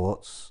your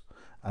thoughts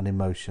and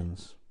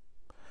emotions.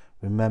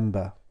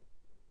 Remember,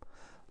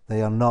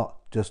 they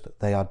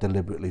are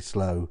deliberately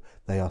slow.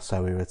 They are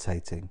so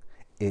irritating.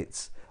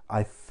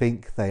 I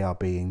think they are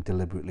being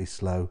deliberately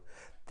slow.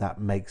 That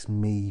makes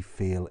me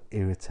feel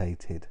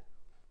irritated.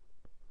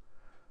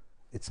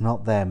 It's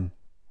not them.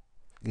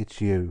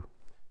 It's you.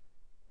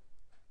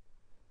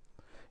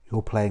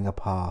 You're playing a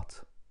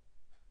part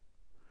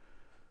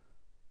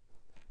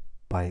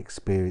by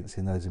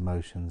experiencing those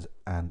emotions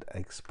and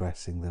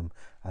expressing them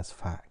as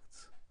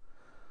facts.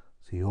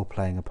 So you're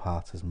playing a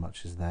part as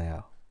much as they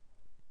are.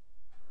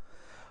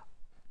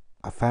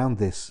 I found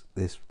this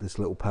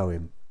little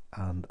poem,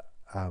 and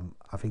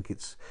I think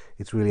it's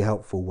really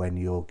helpful when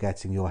you're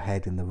getting your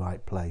head in the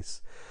right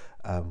place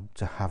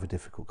to have a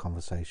difficult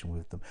conversation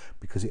with them,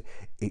 because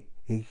it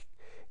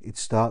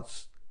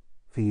starts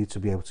for you to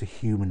be able to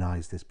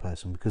humanize this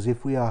person. Because it's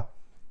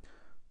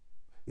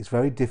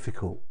very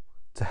difficult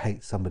to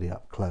hate somebody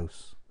up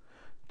close,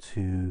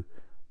 to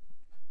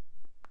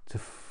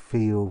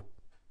feel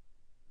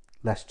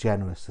less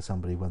generous to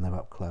somebody when they're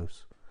up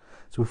close.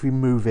 So if we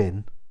move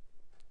in,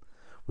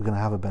 we're going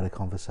to have a better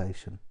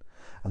conversation.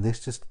 And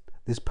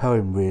this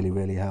poem really,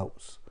 really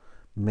helps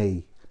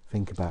me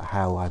think about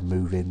how I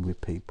move in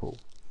with people,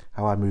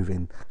 how I move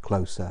in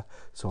closer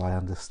so I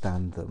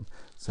understand them.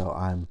 So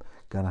I'm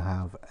going to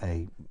have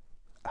a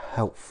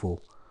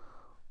helpful,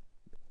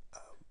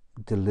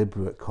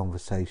 deliberate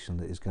conversation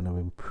that is going to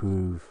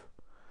improve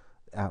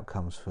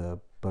outcomes for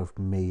both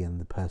me and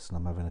the person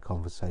I'm having a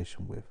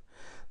conversation with.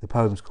 The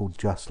poem's called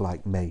Just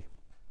Like Me.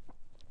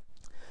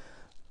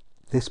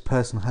 This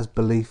person has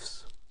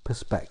beliefs,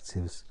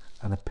 perspectives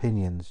and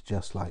opinions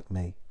just like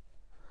me.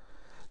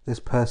 This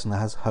person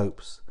has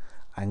hopes,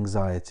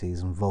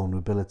 anxieties and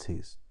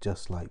vulnerabilities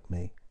just like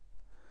me.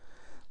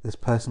 This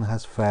person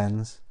has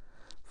friends,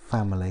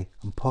 family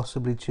and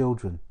possibly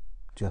children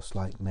just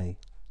like me.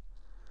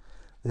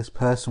 This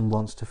person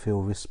wants to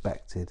feel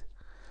respected,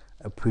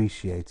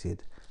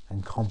 appreciated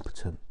and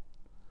competent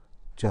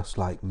just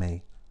like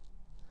me.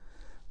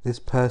 This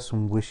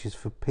person wishes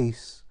for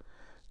peace,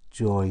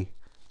 joy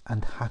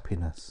and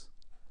happiness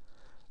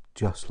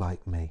just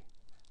like me.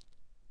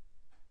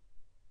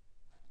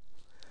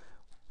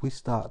 We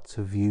start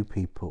to view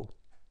people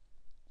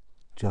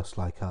just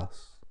like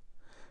us.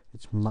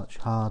 It's much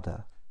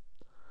harder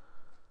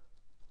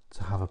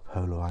to have a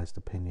polarized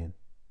opinion.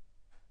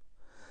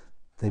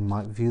 They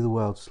might view the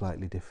world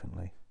slightly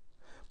differently,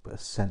 but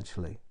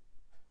essentially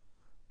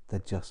they're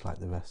just like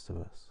the rest of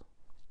us.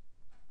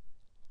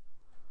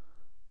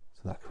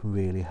 So that can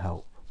really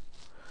help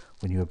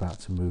when you're about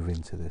to move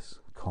into this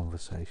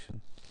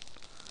conversation.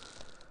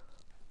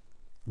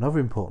 Another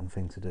important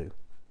thing to do,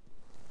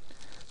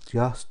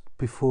 just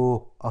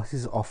before, this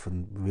is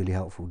often really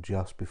helpful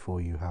just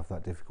before you have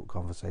that difficult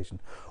conversation,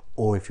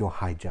 or if you're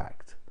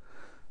hijacked.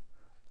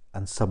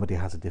 and somebody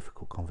has a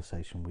difficult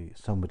conversation with you,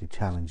 somebody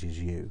challenges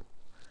you,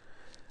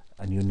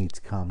 and you need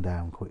to calm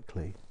down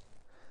quickly,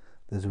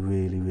 there's a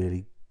really,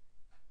 really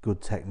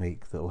good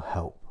technique that will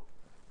help.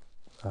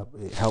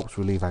 It helps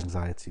relieve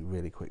anxiety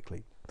really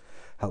quickly,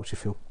 helps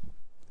you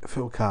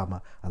feel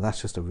calmer, and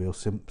that's just a real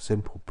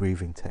simple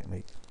breathing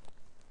technique.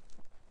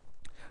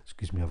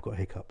 Excuse me, I've got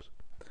hiccups.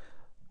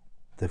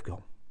 They've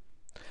gone.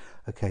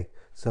 Okay,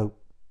 so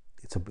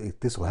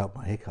this will help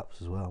my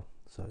hiccups as well.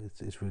 So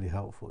it's really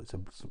helpful.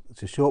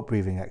 It's a short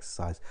breathing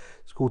exercise.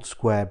 It's called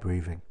square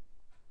breathing.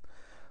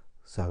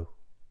 So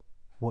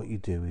what you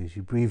do is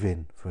you breathe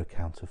in for a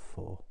count of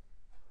 4.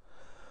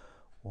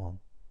 1,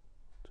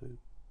 2,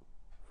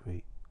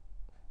 3,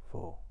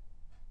 4.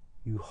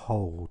 You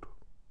hold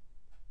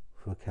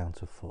for a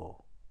count of 4.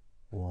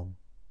 1,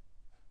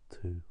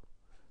 2,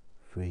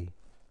 3,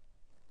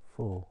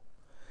 4.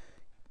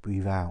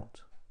 Breathe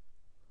out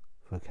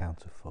for a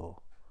count of 4.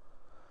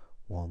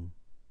 1,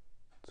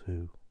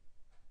 2,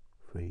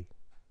 3,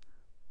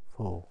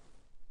 4.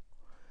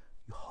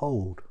 You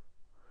hold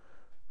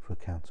for a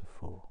count of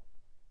 4.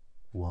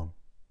 1,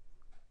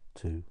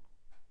 2,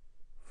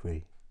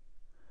 3,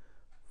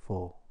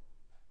 4.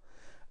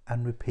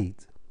 And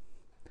repeat.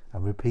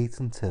 And repeat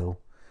until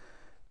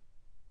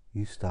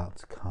you start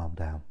to calm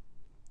down.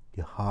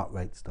 Your heart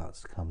rate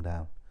starts to come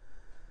down.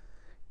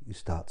 You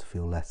start to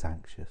feel less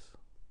anxious.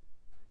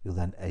 You're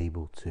then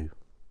able to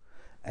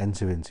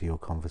enter into your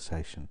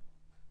conversation.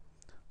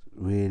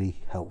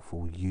 Really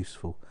helpful,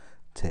 useful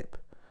tip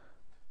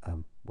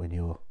when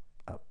you're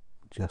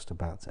just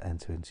about to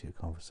enter into your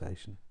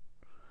conversation.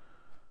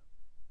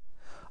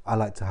 I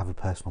like to have a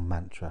personal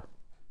mantra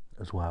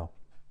as well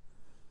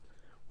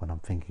when I'm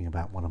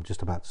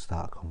just about to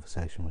start a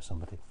conversation with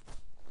somebody.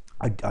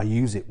 I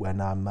use it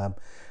when I'm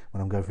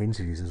going for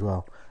interviews as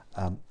well,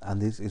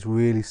 and it's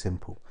really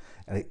simple.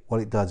 And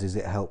what it does is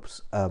it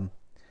helps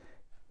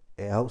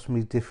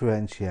me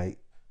differentiate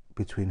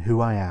between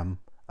who I am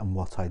and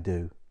what I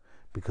do,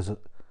 because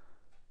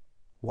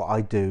what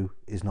I do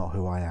is not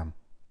who I am,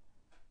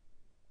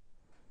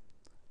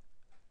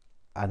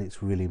 and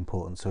it's really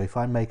important. So if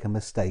I make a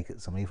mistake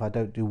at something, if I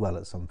don't do well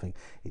at something,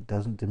 it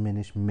doesn't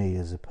diminish me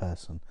as a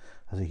person,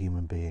 as a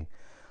human being.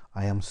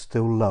 I am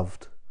still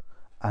loved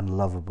and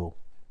lovable.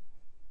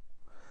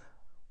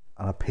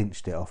 And I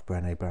pinched it off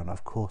Brené Brown.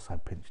 Of course I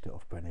pinched it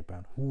off Brené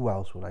Brown. Who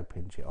else would I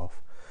pinch it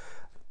off?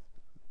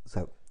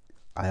 So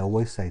I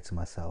always say to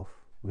myself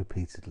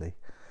repeatedly,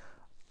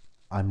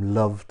 I'm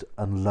loved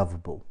and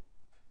lovable.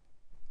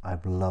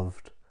 I'm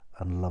loved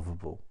and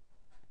lovable.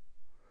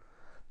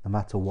 No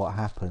matter what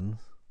happens,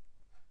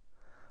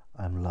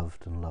 I'm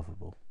loved and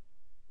lovable.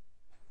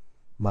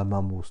 My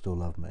mum will still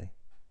love me.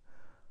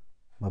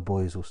 My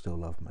boys will still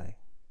love me.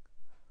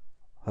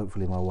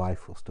 Hopefully my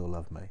wife will still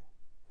love me.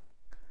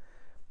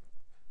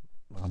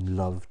 I'm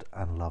loved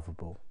and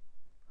lovable.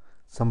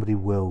 Somebody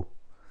will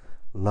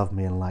love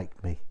me and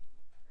like me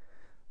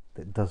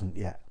that doesn't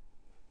yet.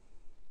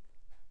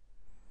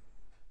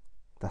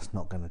 That's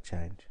not going to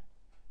change.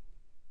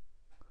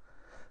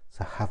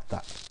 So have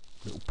that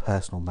little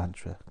personal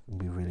mantra. It will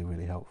be really,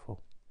 really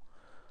helpful.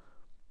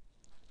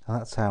 And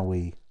that's how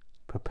we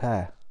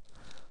prepare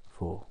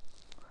for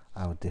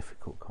our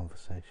difficult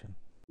conversation.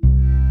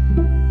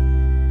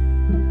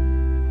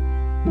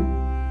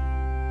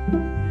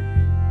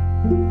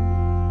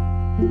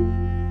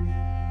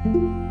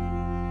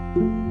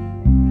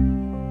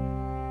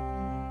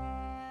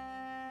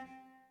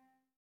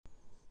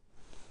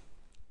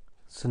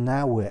 So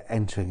now we're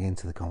entering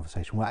into the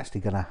conversation. We're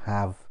actually going to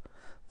have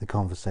the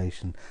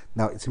conversation.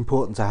 Now it's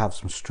important to have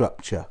some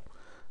structure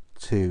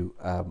to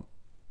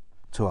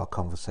our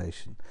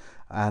conversation,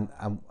 and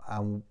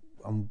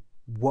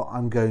what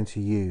I'm going to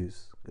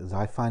use, because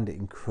I find it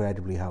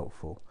incredibly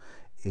helpful,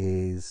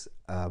 is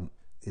an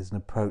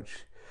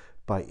approach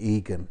by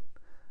Egan,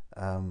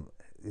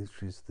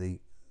 which is the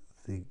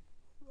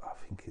I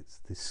think it's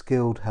the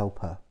skilled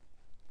helper.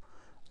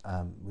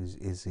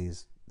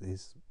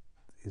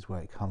 Is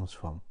where it comes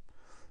from,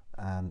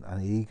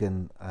 and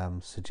Egan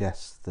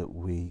suggests that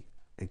we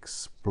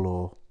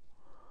explore,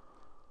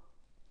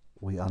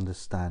 we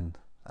understand,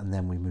 and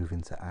then we move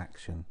into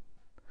action.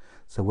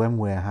 So when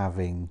we're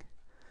having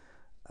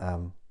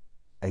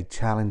a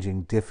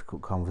challenging,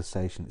 difficult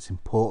conversation, it's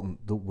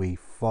important that we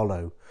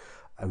follow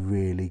a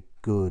really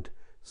good,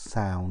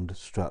 sound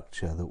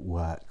structure that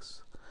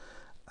works.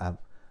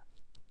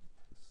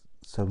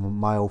 So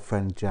my old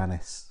friend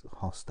Janice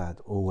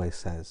Hostad always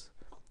says,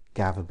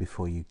 gather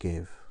before you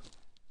give,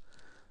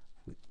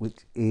 which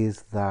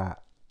is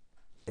that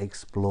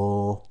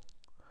explore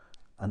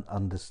and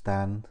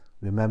understand.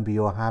 Remember,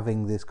 you're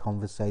having this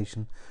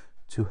conversation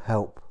to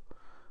help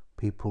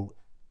people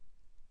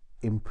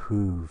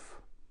improve,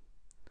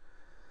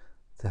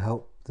 to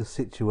help the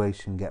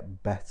situation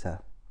get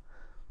better.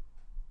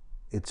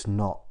 It's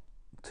not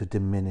to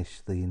diminish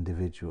the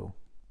individual.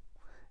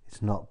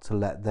 It's not to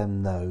let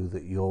them know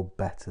that you're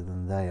better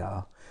than they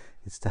are.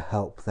 It's to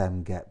help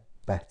them get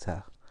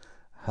better,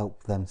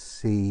 help them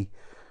see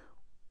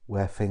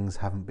where things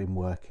haven't been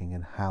working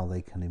and how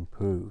they can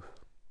improve.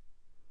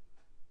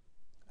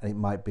 And it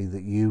might be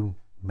that you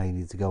may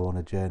need to go on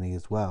a journey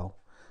as well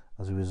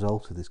as a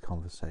result of this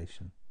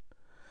conversation.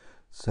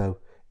 So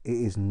it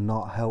is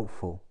not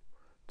helpful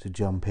to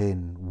jump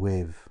in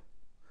with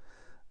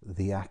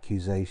the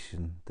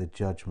accusation, the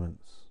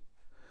judgments,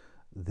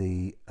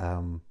 the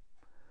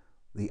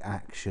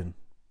action.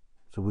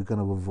 So we're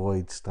going to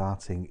avoid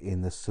starting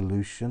in the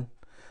solution,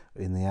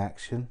 in the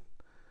action,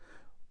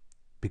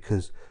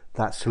 because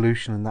that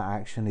solution and that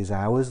action is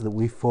ours, that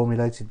we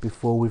formulated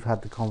before we've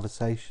had the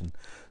conversation.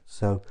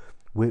 So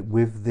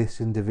with this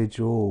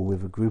individual or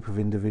with a group of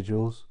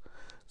individuals,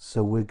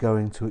 so we're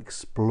going to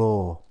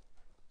explore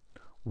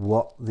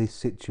what this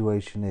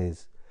situation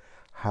is,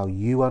 how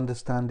you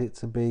understand it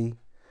to be,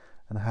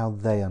 and how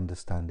they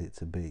understand it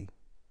to be.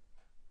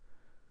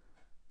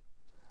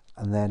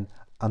 And then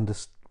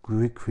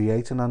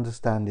create an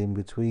understanding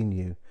between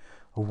you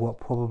of what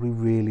probably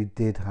really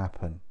did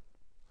happen,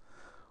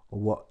 or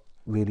what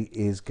really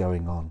is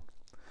going on.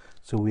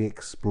 So we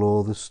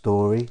explore the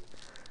story.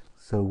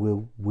 So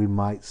we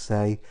might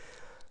say,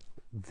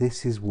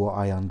 this is what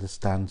I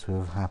understand to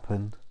have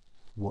happened.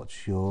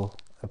 What's your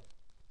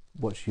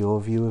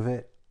view of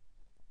it?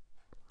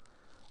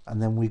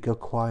 And then we go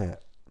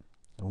quiet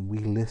and we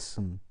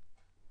listen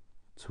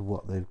to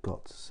what they've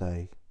got to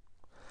say.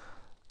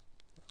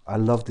 I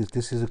love this.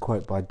 This is a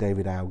quote by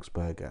David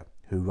Augsburger,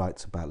 who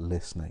writes about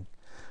listening.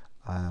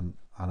 And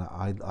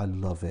I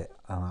love it,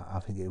 and I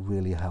think it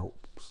really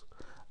helps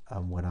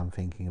when I'm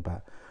thinking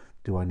about,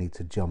 do I need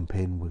to jump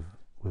in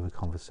with a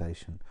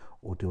conversation,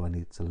 or do I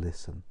need to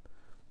listen?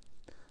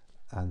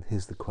 And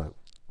here's the quote: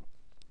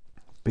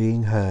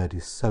 "Being heard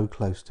is so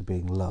close to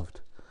being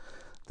loved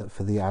that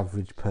for the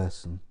average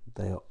person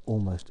they are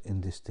almost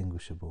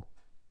indistinguishable."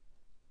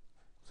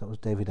 So that was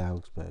David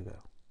Augsburger.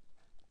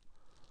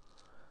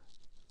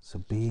 So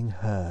being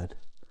heard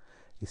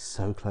is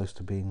so close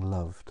to being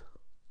loved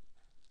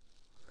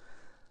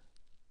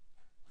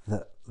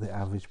that the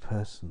average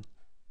person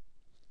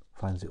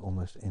finds it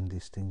almost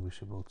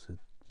indistinguishable to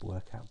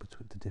work out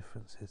between the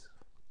differences.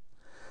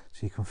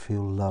 So you can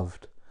feel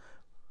loved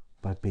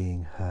by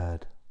being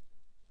heard.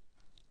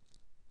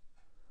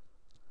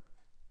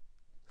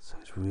 So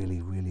it's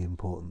really, really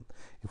important,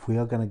 if we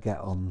are going to get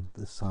on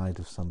the side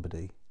of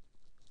somebody,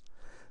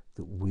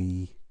 that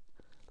we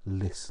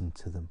listen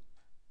to them.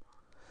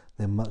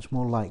 They're much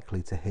more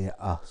likely to hear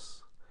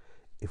us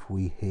if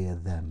we hear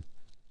them.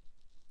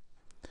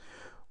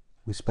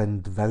 We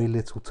spend very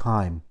little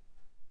time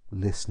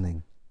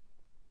listening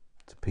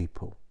to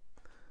people,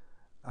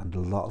 and a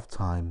lot of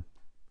time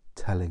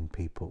telling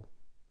people.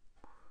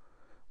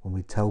 When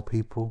we tell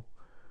people,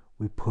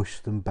 we push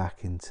them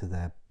back into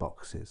their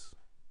boxes,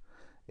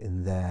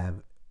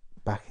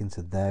 back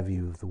into their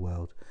view of the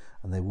world,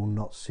 and they will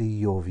not see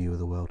your view of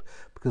the world,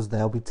 because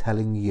they'll be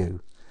telling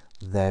you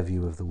their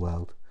view of the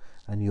world,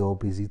 and you're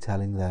busy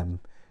telling them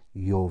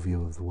your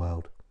view of the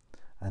world,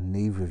 and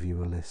neither of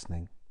you are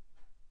listening.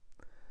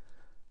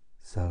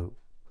 So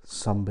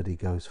somebody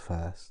goes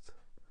first.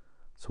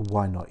 So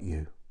why not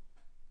you?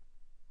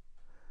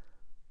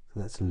 So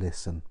let's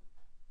listen.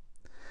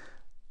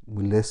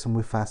 We listen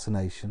with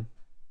fascination,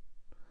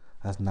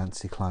 as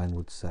Nancy Klein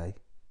would say,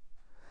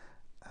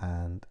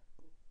 and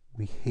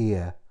we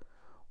hear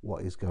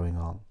what is going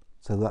on.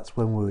 So that's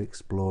when we're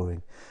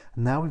exploring.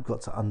 And now we've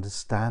got to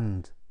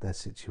understand their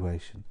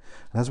situation.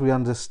 And as we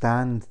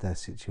understand their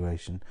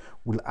situation,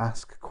 we'll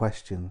ask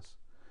questions.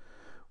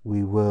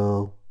 We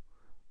will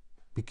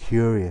be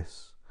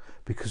curious,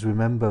 because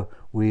remember,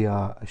 we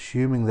are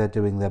assuming they're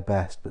doing their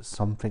best, but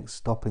something's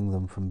stopping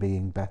them from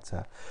being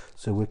better.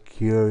 So we're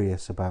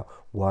curious about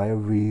why a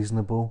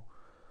reasonable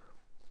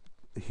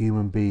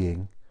human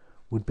being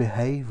would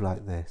behave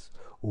like this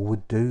or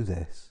would do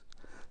this.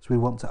 So we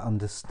want to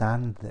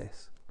understand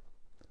this.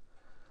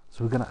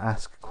 So we're going to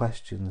ask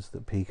questions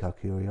that pique our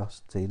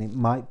curiosity, and it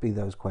might be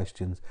those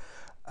questions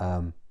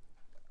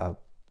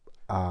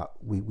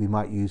we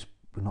might use,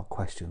 not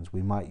questions,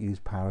 we might use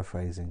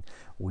paraphrasing,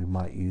 we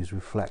might use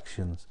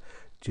reflections,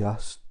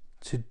 just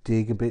to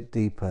dig a bit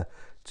deeper,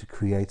 to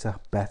create a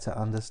better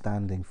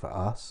understanding for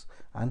us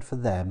and for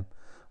them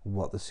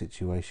what the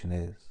situation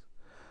is.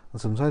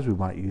 And sometimes we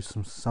might use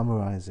some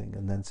summarizing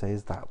and then say,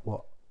 is that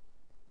what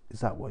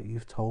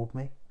you've told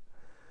me?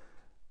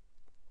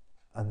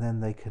 And then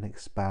they can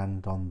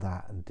expand on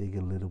that and dig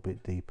a little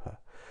bit deeper.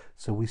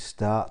 So we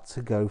start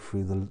to go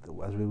through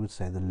as we would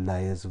say, the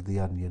layers of the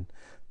onion,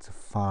 to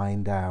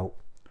find out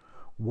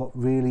what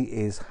really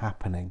is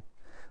happening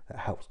that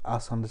helps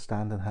us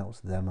understand and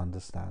helps them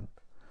understand.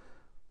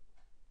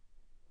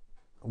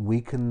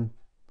 We can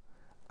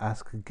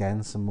ask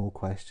again some more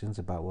questions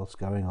about what's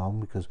going on,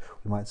 because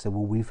we might say,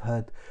 well, we've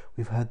heard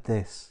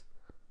this,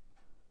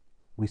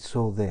 we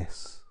saw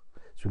this.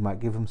 So we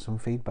might give them some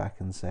feedback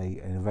and say,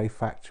 in a very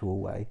factual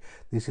way,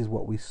 this is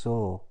what we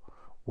saw.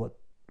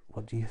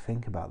 What do you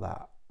think about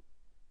that?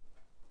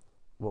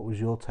 What was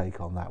your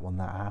take on that when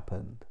that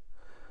happened?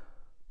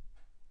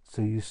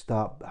 So you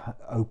start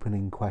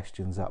opening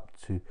questions up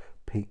to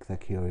pique their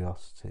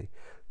curiosity,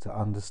 to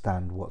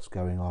understand what's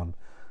going on.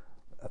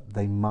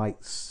 They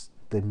might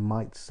they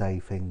might say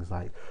things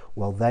like,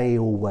 well, they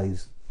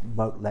always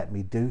won't let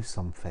me do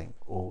something,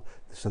 or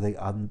so they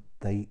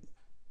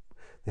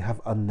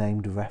have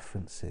unnamed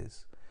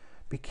references.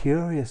 Be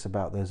curious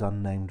about those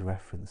unnamed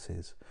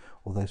references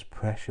or those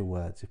pressure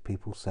words. If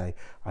people say,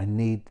 I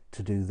need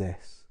to do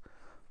this,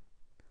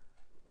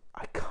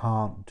 I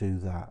can't do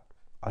that,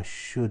 I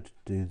should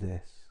do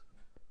this.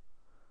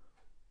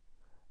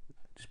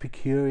 Just be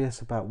curious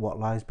about what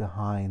lies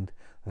behind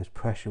those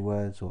pressure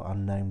words or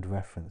unnamed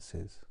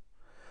references.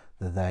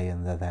 The they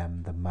and the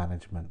them, the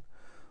management,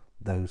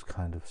 those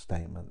kind of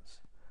statements.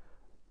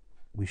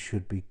 We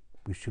should be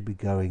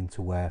going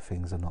to where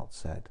things are not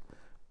said.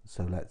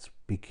 So let's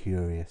be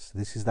curious.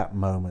 This is that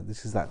moment,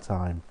 this is that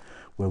time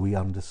where we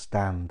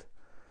understand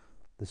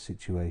the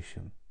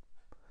situation.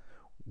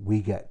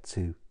 We get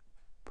to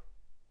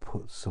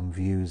put some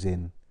views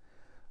in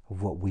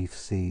of what we've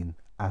seen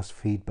as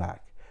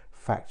feedback,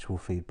 factual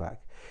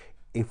feedback.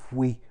 If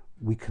we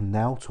can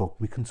now talk,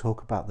 we can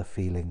talk about the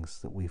feelings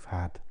that we've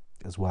had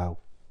as well.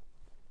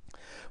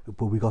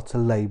 But we got to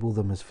label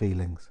them as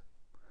feelings.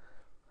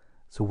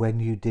 So when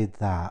you did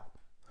that,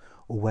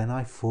 or when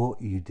I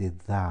thought you did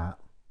that,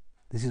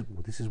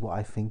 this is what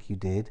I think you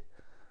did,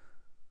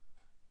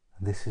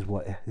 and this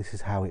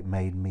is how it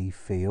made me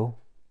feel.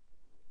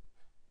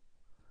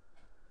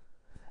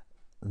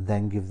 And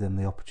then give them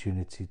the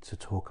opportunity to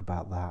talk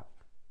about that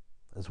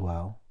as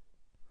well.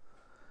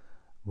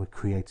 We're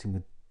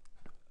creating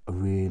a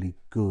really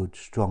good,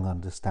 strong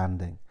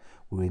understanding.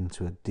 We're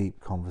into a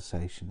deep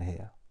conversation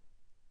here.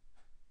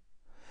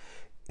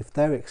 If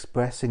they're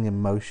expressing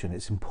emotion,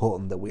 it's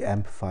important that we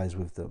empathize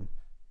with them.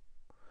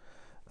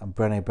 And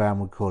Brené Brown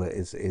would call it,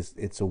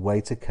 it's a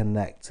way to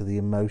connect to the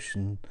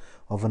emotion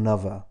of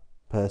another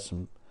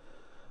person,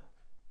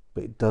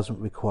 but it doesn't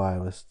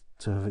require us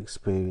to have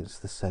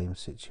experienced the same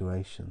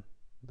situation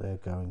they're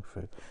going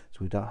through. So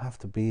we don't have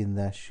to be in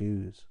their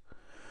shoes.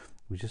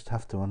 We just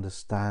have to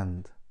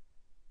understand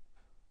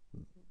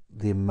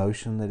the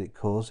emotion that it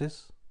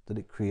causes, that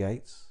it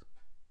creates.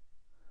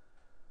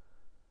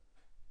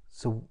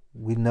 So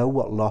we know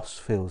what loss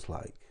feels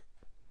like.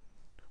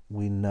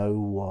 We know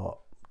what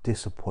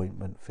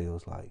disappointment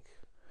feels like.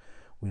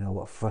 We know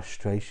what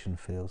frustration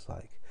feels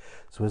like.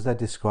 So as they're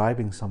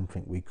describing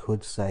something, we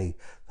could say,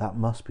 that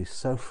must be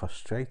so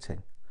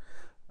frustrating.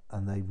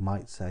 And they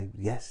might say,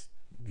 yes,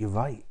 you're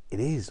right,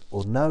 it is.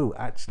 Or no,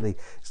 actually,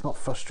 it's not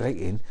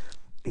frustrating.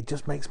 It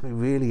just makes me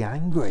really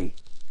angry.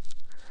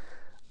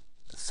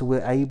 So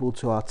we're able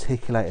to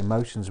articulate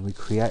emotions and we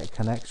create a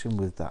connection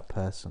with that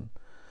person.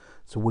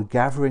 So we're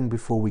gathering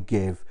before we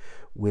give.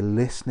 We're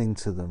listening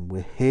to them.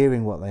 We're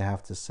hearing what they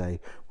have to say.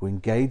 We're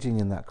engaging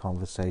in that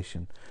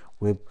conversation.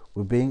 We're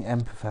being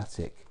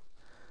empathetic.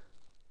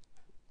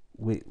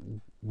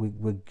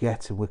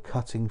 We're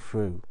cutting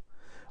through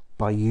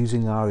by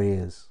using our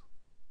ears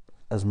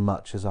as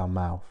much as our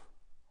mouth.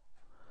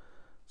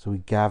 So we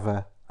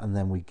gather and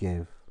then we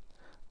give.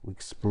 We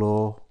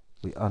explore,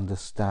 we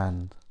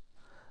understand,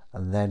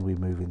 and then we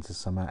move into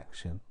some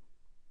action.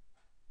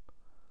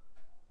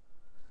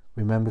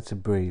 Remember to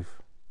breathe.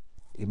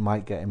 It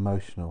might get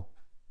emotional.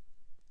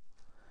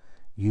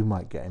 You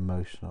might get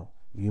emotional.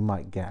 You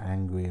might get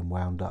angry and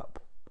wound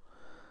up,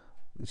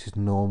 which is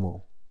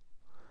normal.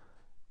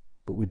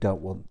 But we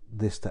don't want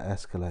this to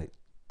escalate.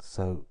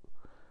 So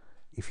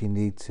if you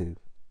need to,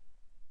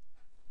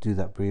 do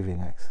that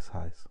breathing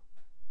exercise,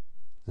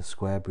 the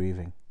square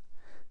breathing,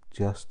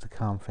 just to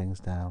calm things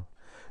down,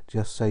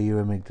 just so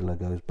your amygdala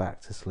goes back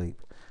to sleep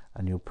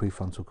and your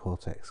prefrontal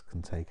cortex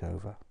can take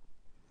over.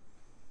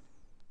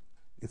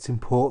 It's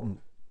important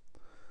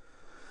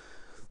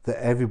that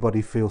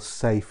everybody feels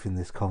safe in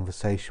this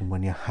conversation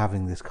when you're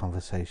having this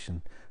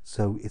conversation.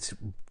 So it's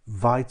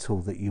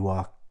vital that you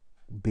are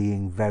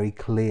being very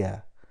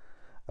clear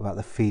about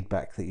the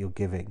feedback that you're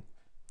giving.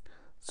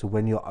 So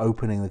when you're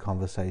opening the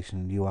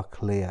conversation, you are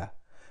clear.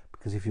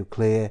 Because if you're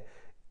clear,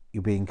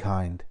 you're being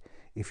kind.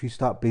 If you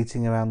start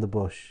beating around the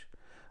bush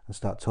and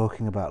start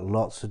talking about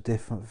lots of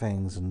different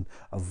things and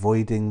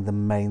avoiding the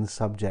main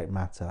subject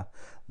matter,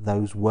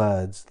 those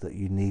words that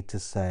you need to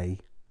say,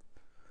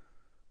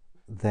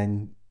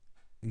 then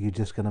you're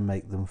just going to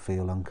make them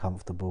feel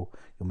uncomfortable.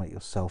 You'll make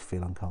yourself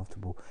feel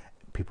uncomfortable.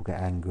 People get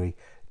angry.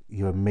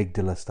 Your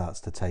amygdala starts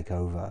to take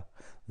over.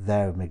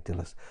 Their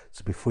amygdalas.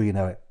 So before you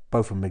know it,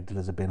 both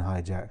amygdalas have been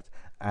hijacked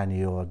and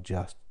you're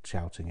just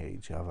shouting at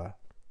each other.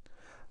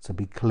 So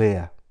be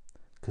clear,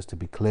 because to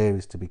be clear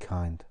is to be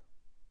kind.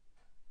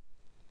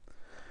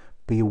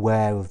 Be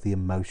aware of the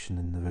emotion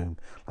in the room.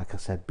 Like I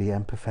said, be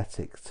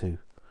empathetic to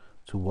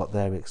what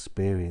they're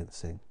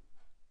experiencing.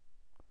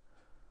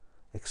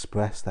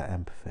 Express that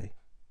empathy.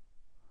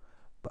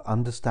 But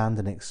understand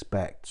and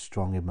expect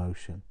strong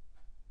emotion.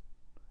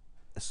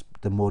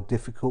 The more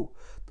difficult,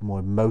 the more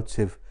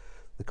emotive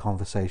the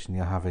conversation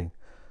you're having,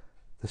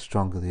 the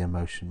stronger the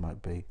emotion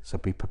might be. So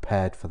be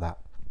prepared for that.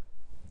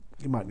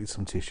 You might need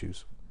some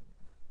tissues.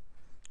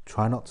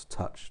 Try not to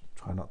touch,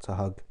 try not to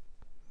hug.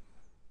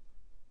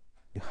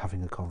 You're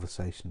having a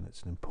conversation.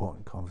 It's an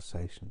important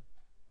conversation.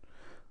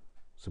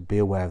 So be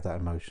aware of that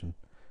emotion.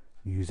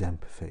 Use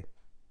empathy.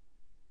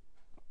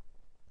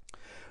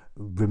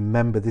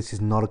 Remember, this is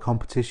not a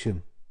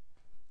competition.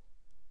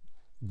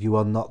 You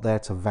are not there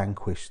to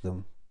vanquish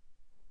them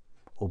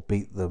or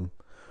beat them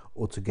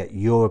or to get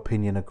your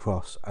opinion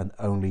across and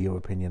only your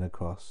opinion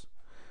across.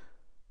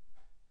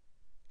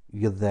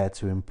 You're there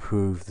to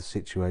improve the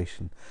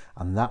situation,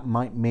 and that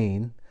might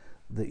mean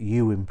that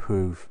you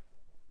improve,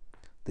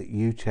 that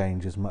you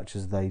change as much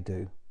as they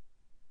do.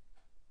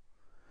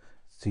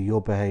 So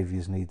your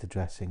behaviours need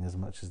addressing as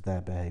much as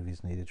their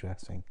behaviours need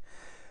addressing.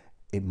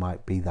 It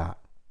might be that.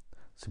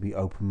 So be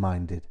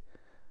open-minded.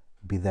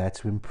 Be there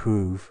to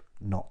improve,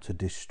 not to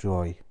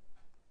destroy.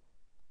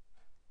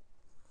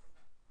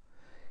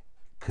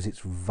 Because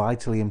it's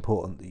vitally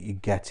important that you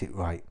get it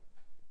right,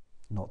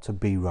 not to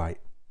be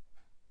right.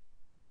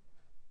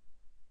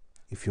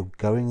 If you're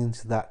going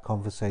into that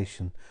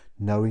conversation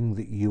knowing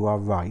that you are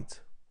right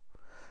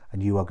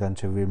and you are going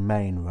to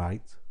remain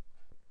right,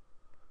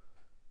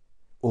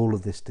 all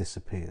of this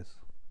disappears.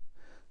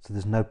 So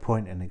there's no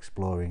point in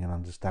exploring and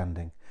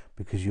understanding,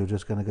 because you're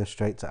just going to go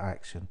straight to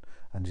action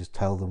and just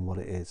tell them what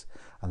it is,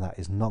 and that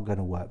is not going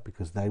to work,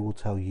 because they will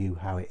tell you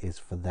how it is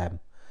for them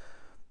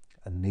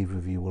and neither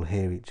of you will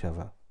hear each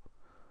other.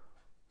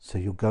 So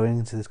you're going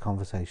into this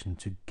conversation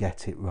to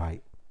get it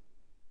right,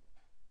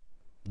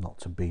 not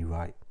to be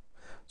right.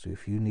 So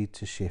if you need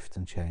to shift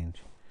and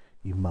change,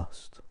 you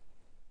must.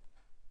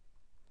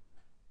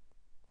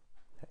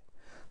 Okay.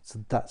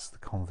 So that's the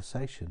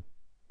conversation.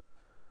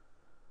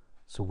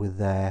 So we're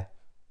there,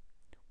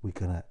 we're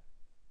going to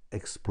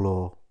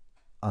explore,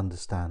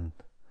 understand,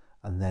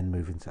 and then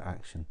move into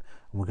action.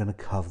 And we're going to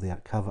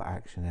cover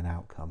action and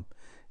outcome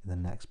in the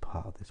next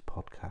part of this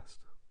podcast.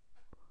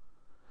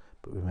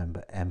 But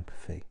remember,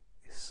 empathy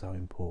is so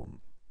important,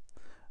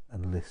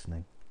 and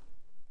listening.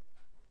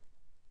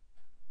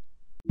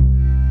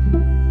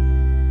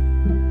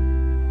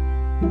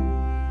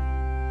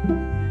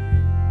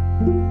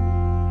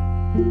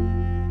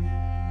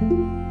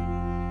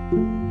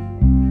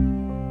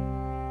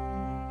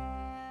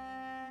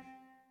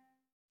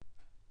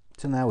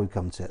 So now we've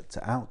come to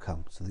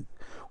outcome. So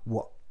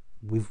what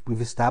we've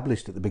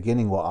established at the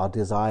beginning what our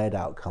desired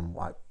outcome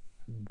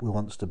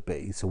wants to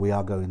be. So we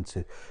are going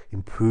to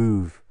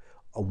improve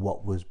on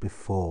what was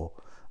before,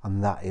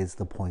 and that is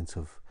the point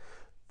of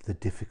the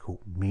difficult,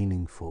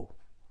 meaningful,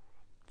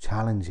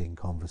 challenging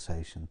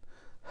conversation,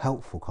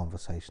 helpful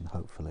conversation,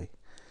 hopefully.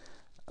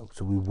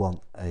 So we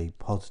want a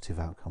positive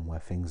outcome where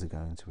things are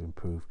going to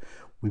improve.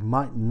 We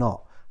might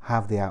not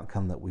have the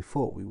outcome that we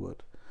thought we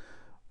would,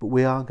 but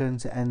we are going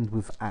to end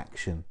with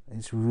action.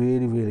 It's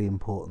really, really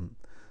important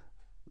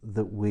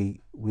that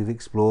we've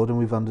explored and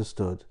we've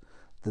understood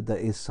that there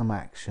is some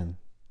action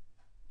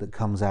that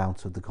comes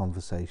out of the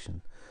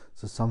conversation.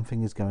 So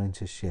something is going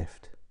to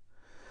shift.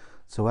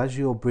 So as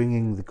you're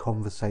bringing the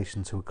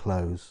conversation to a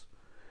close,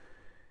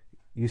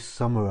 you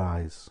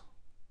summarize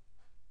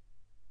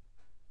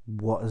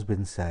what has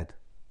been said.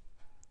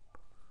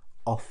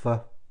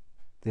 Offer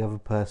the other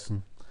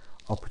person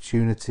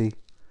opportunity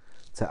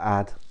to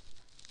add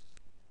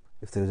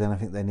if there was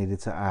anything they needed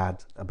to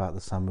add about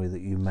the summary that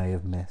you may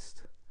have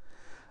missed.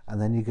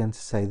 And then you're going to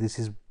say this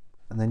is,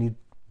 and then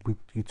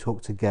you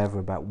talk together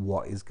about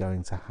what is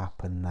going to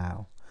happen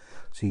now.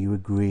 So you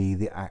agree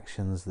the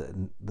actions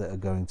that are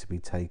going to be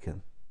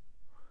taken.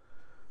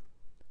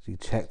 So you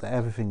check that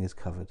everything is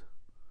covered.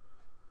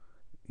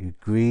 You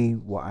agree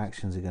what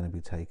actions are going to be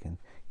taken.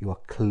 You are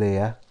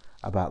clear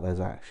about those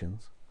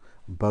actions.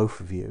 Both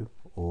of you,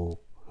 or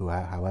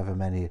however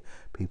many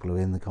people are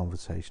in the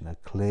conversation, are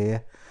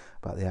clear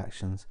about the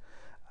actions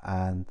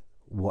and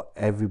what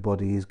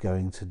everybody is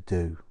going to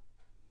do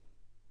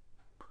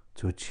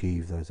to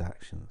achieve those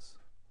actions.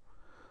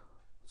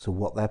 So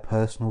what their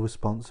personal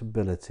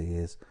responsibility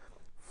is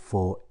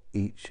for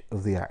each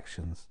of the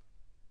actions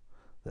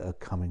that are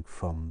coming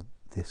from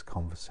this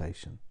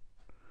conversation.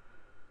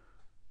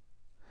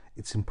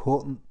 It's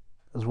important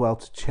as well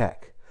to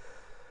check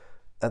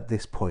at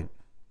this point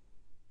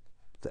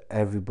that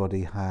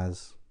everybody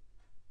has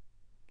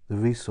the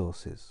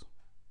resources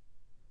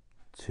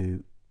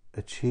to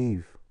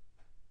achieve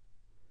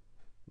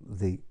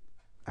the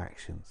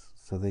actions,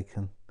 so they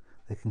can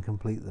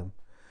complete them,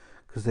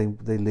 because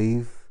they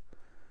leave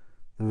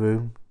the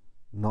room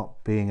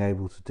not being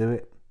able to do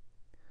it.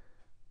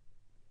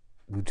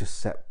 We've just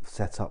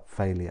set up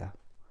failure.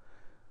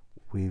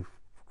 We've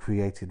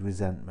created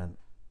resentment.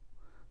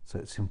 So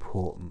it's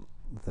important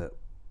that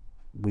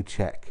we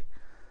check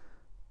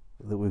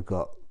that we've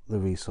got the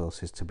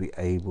resources to be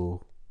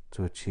able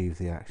to achieve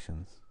the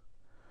actions.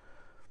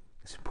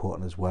 It's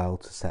important as well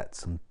to set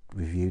some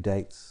review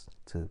dates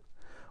to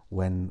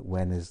when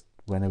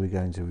are we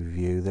going to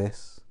review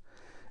this.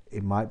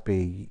 It might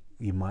be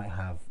you might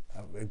have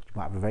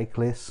a very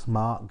clear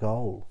SMART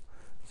goal,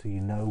 so you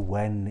know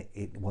when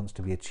it wants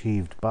to be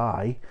achieved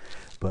by.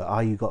 But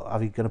are you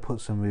going to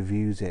put some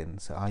reviews in?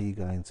 So are you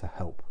going to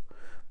help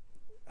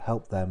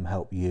them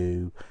help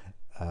you?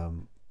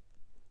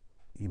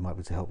 You might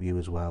be to help you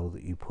as well,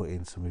 that you put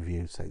in some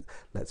reviews. So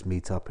let's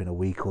meet up in a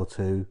week or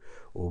two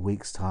or a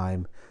week's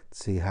time to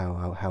see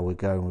how we're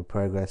going with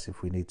progress,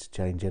 if we need to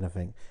change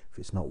anything, if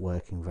it's not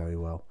working very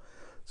well.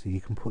 So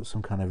you can put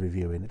some kind of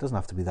review in. It doesn't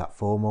have to be that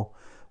formal.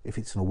 If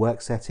it's in a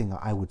work setting,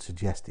 I would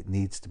suggest it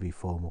needs to be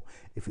formal.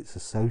 If it's a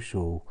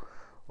social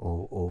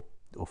or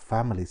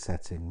family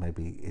setting,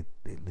 maybe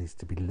it needs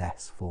to be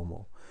less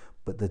formal.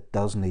 But there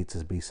does need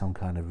to be some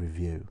kind of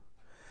review.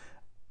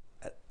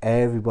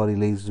 Everybody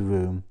leaves the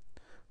room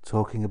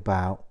talking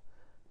about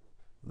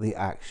the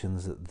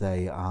actions that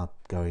they are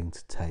going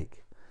to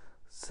take.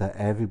 So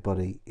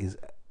everybody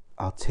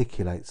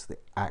articulates the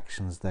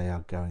actions they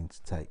are going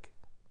to take,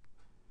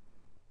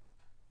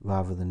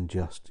 rather than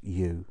just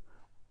you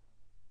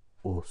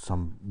or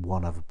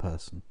one other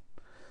person.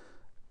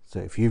 So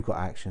if you've got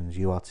actions,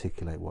 you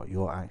articulate what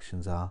your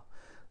actions are,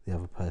 the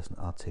other person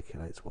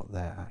articulates what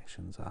their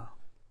actions are,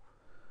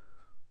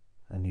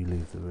 and you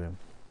leave the room.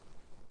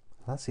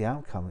 That's the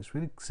outcome. It's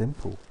really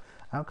simple.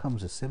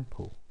 Outcomes are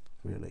simple,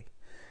 really.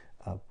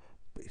 But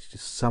it's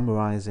just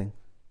summarising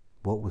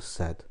what was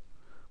said,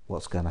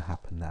 what's going to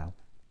happen now.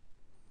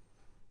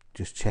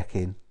 Just check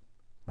in,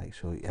 make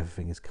sure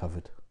everything is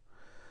covered.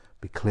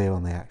 Be clear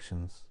on the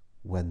actions,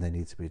 when they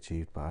need to be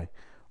achieved by,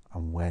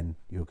 and when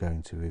you're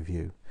going to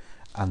review,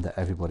 and that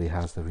everybody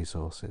has the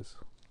resources.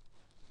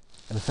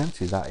 And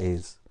essentially that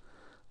is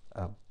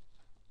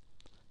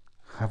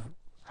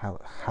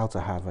how to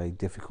have a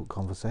difficult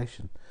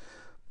conversation.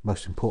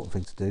 Most important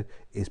thing to do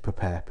is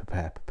prepare.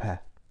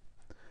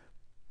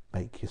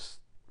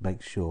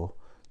 Make sure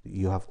that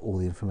you have all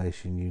the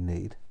information you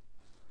need,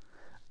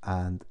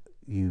 and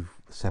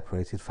you've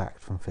separated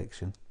fact from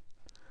fiction.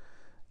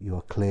 You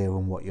are clear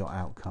on what your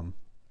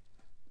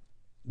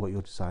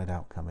desired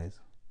outcome is.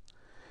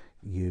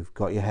 You've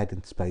got your head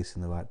in space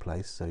in the right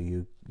place, so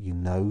you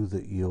know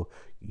that you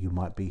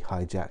might be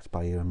hijacked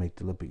by your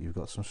amygdala, but you've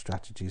got some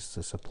strategies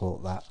to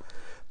support that.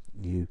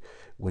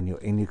 When you're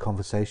in your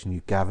conversation,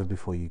 you gather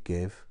before you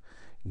give.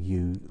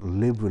 You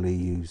liberally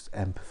use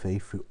empathy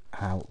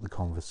throughout the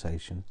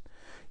conversation.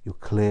 You're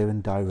clear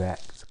and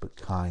direct but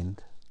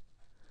kind,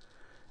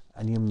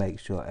 and you make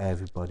sure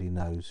everybody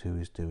knows who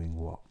is doing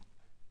what.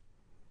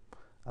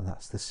 And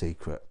that's the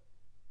secret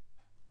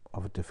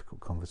of a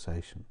difficult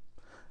conversation.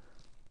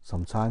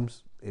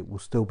 Sometimes it will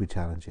still be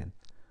challenging,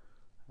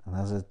 and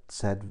as I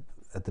said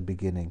at the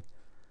beginning,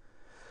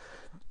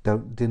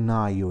 don't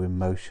deny your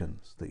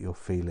emotions that you're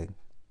feeling.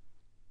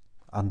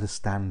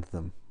 Understand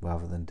them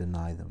rather than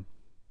deny them.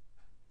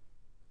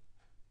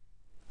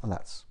 And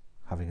that's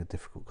having a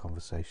difficult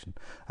conversation.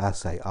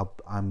 As I say,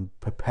 I'm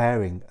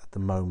preparing at the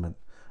moment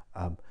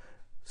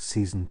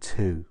season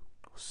 2,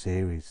 or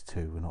series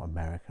 2. We're not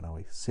American, are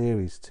we?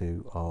 Series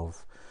 2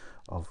 of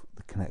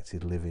the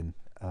Connected Living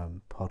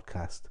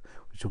podcast,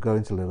 which will go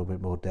into a little bit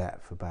more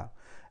depth about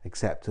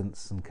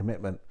acceptance and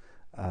commitment,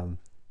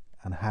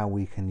 and how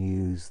we can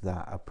use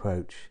that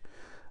approach,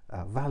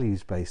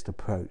 values-based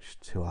approach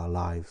to our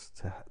lives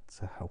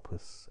to help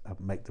us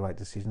make the right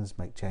decisions,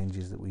 make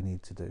changes that we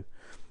need to do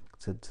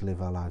to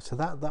live our lives. So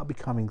that'll be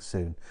coming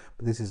soon.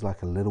 But this is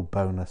like a little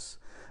bonus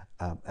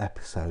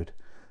episode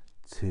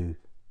to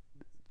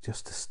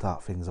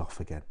start things off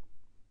again.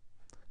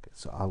 Okay,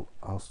 so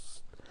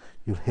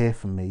you'll hear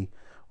from me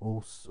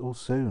all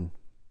soon.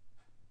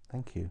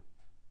 Thank you.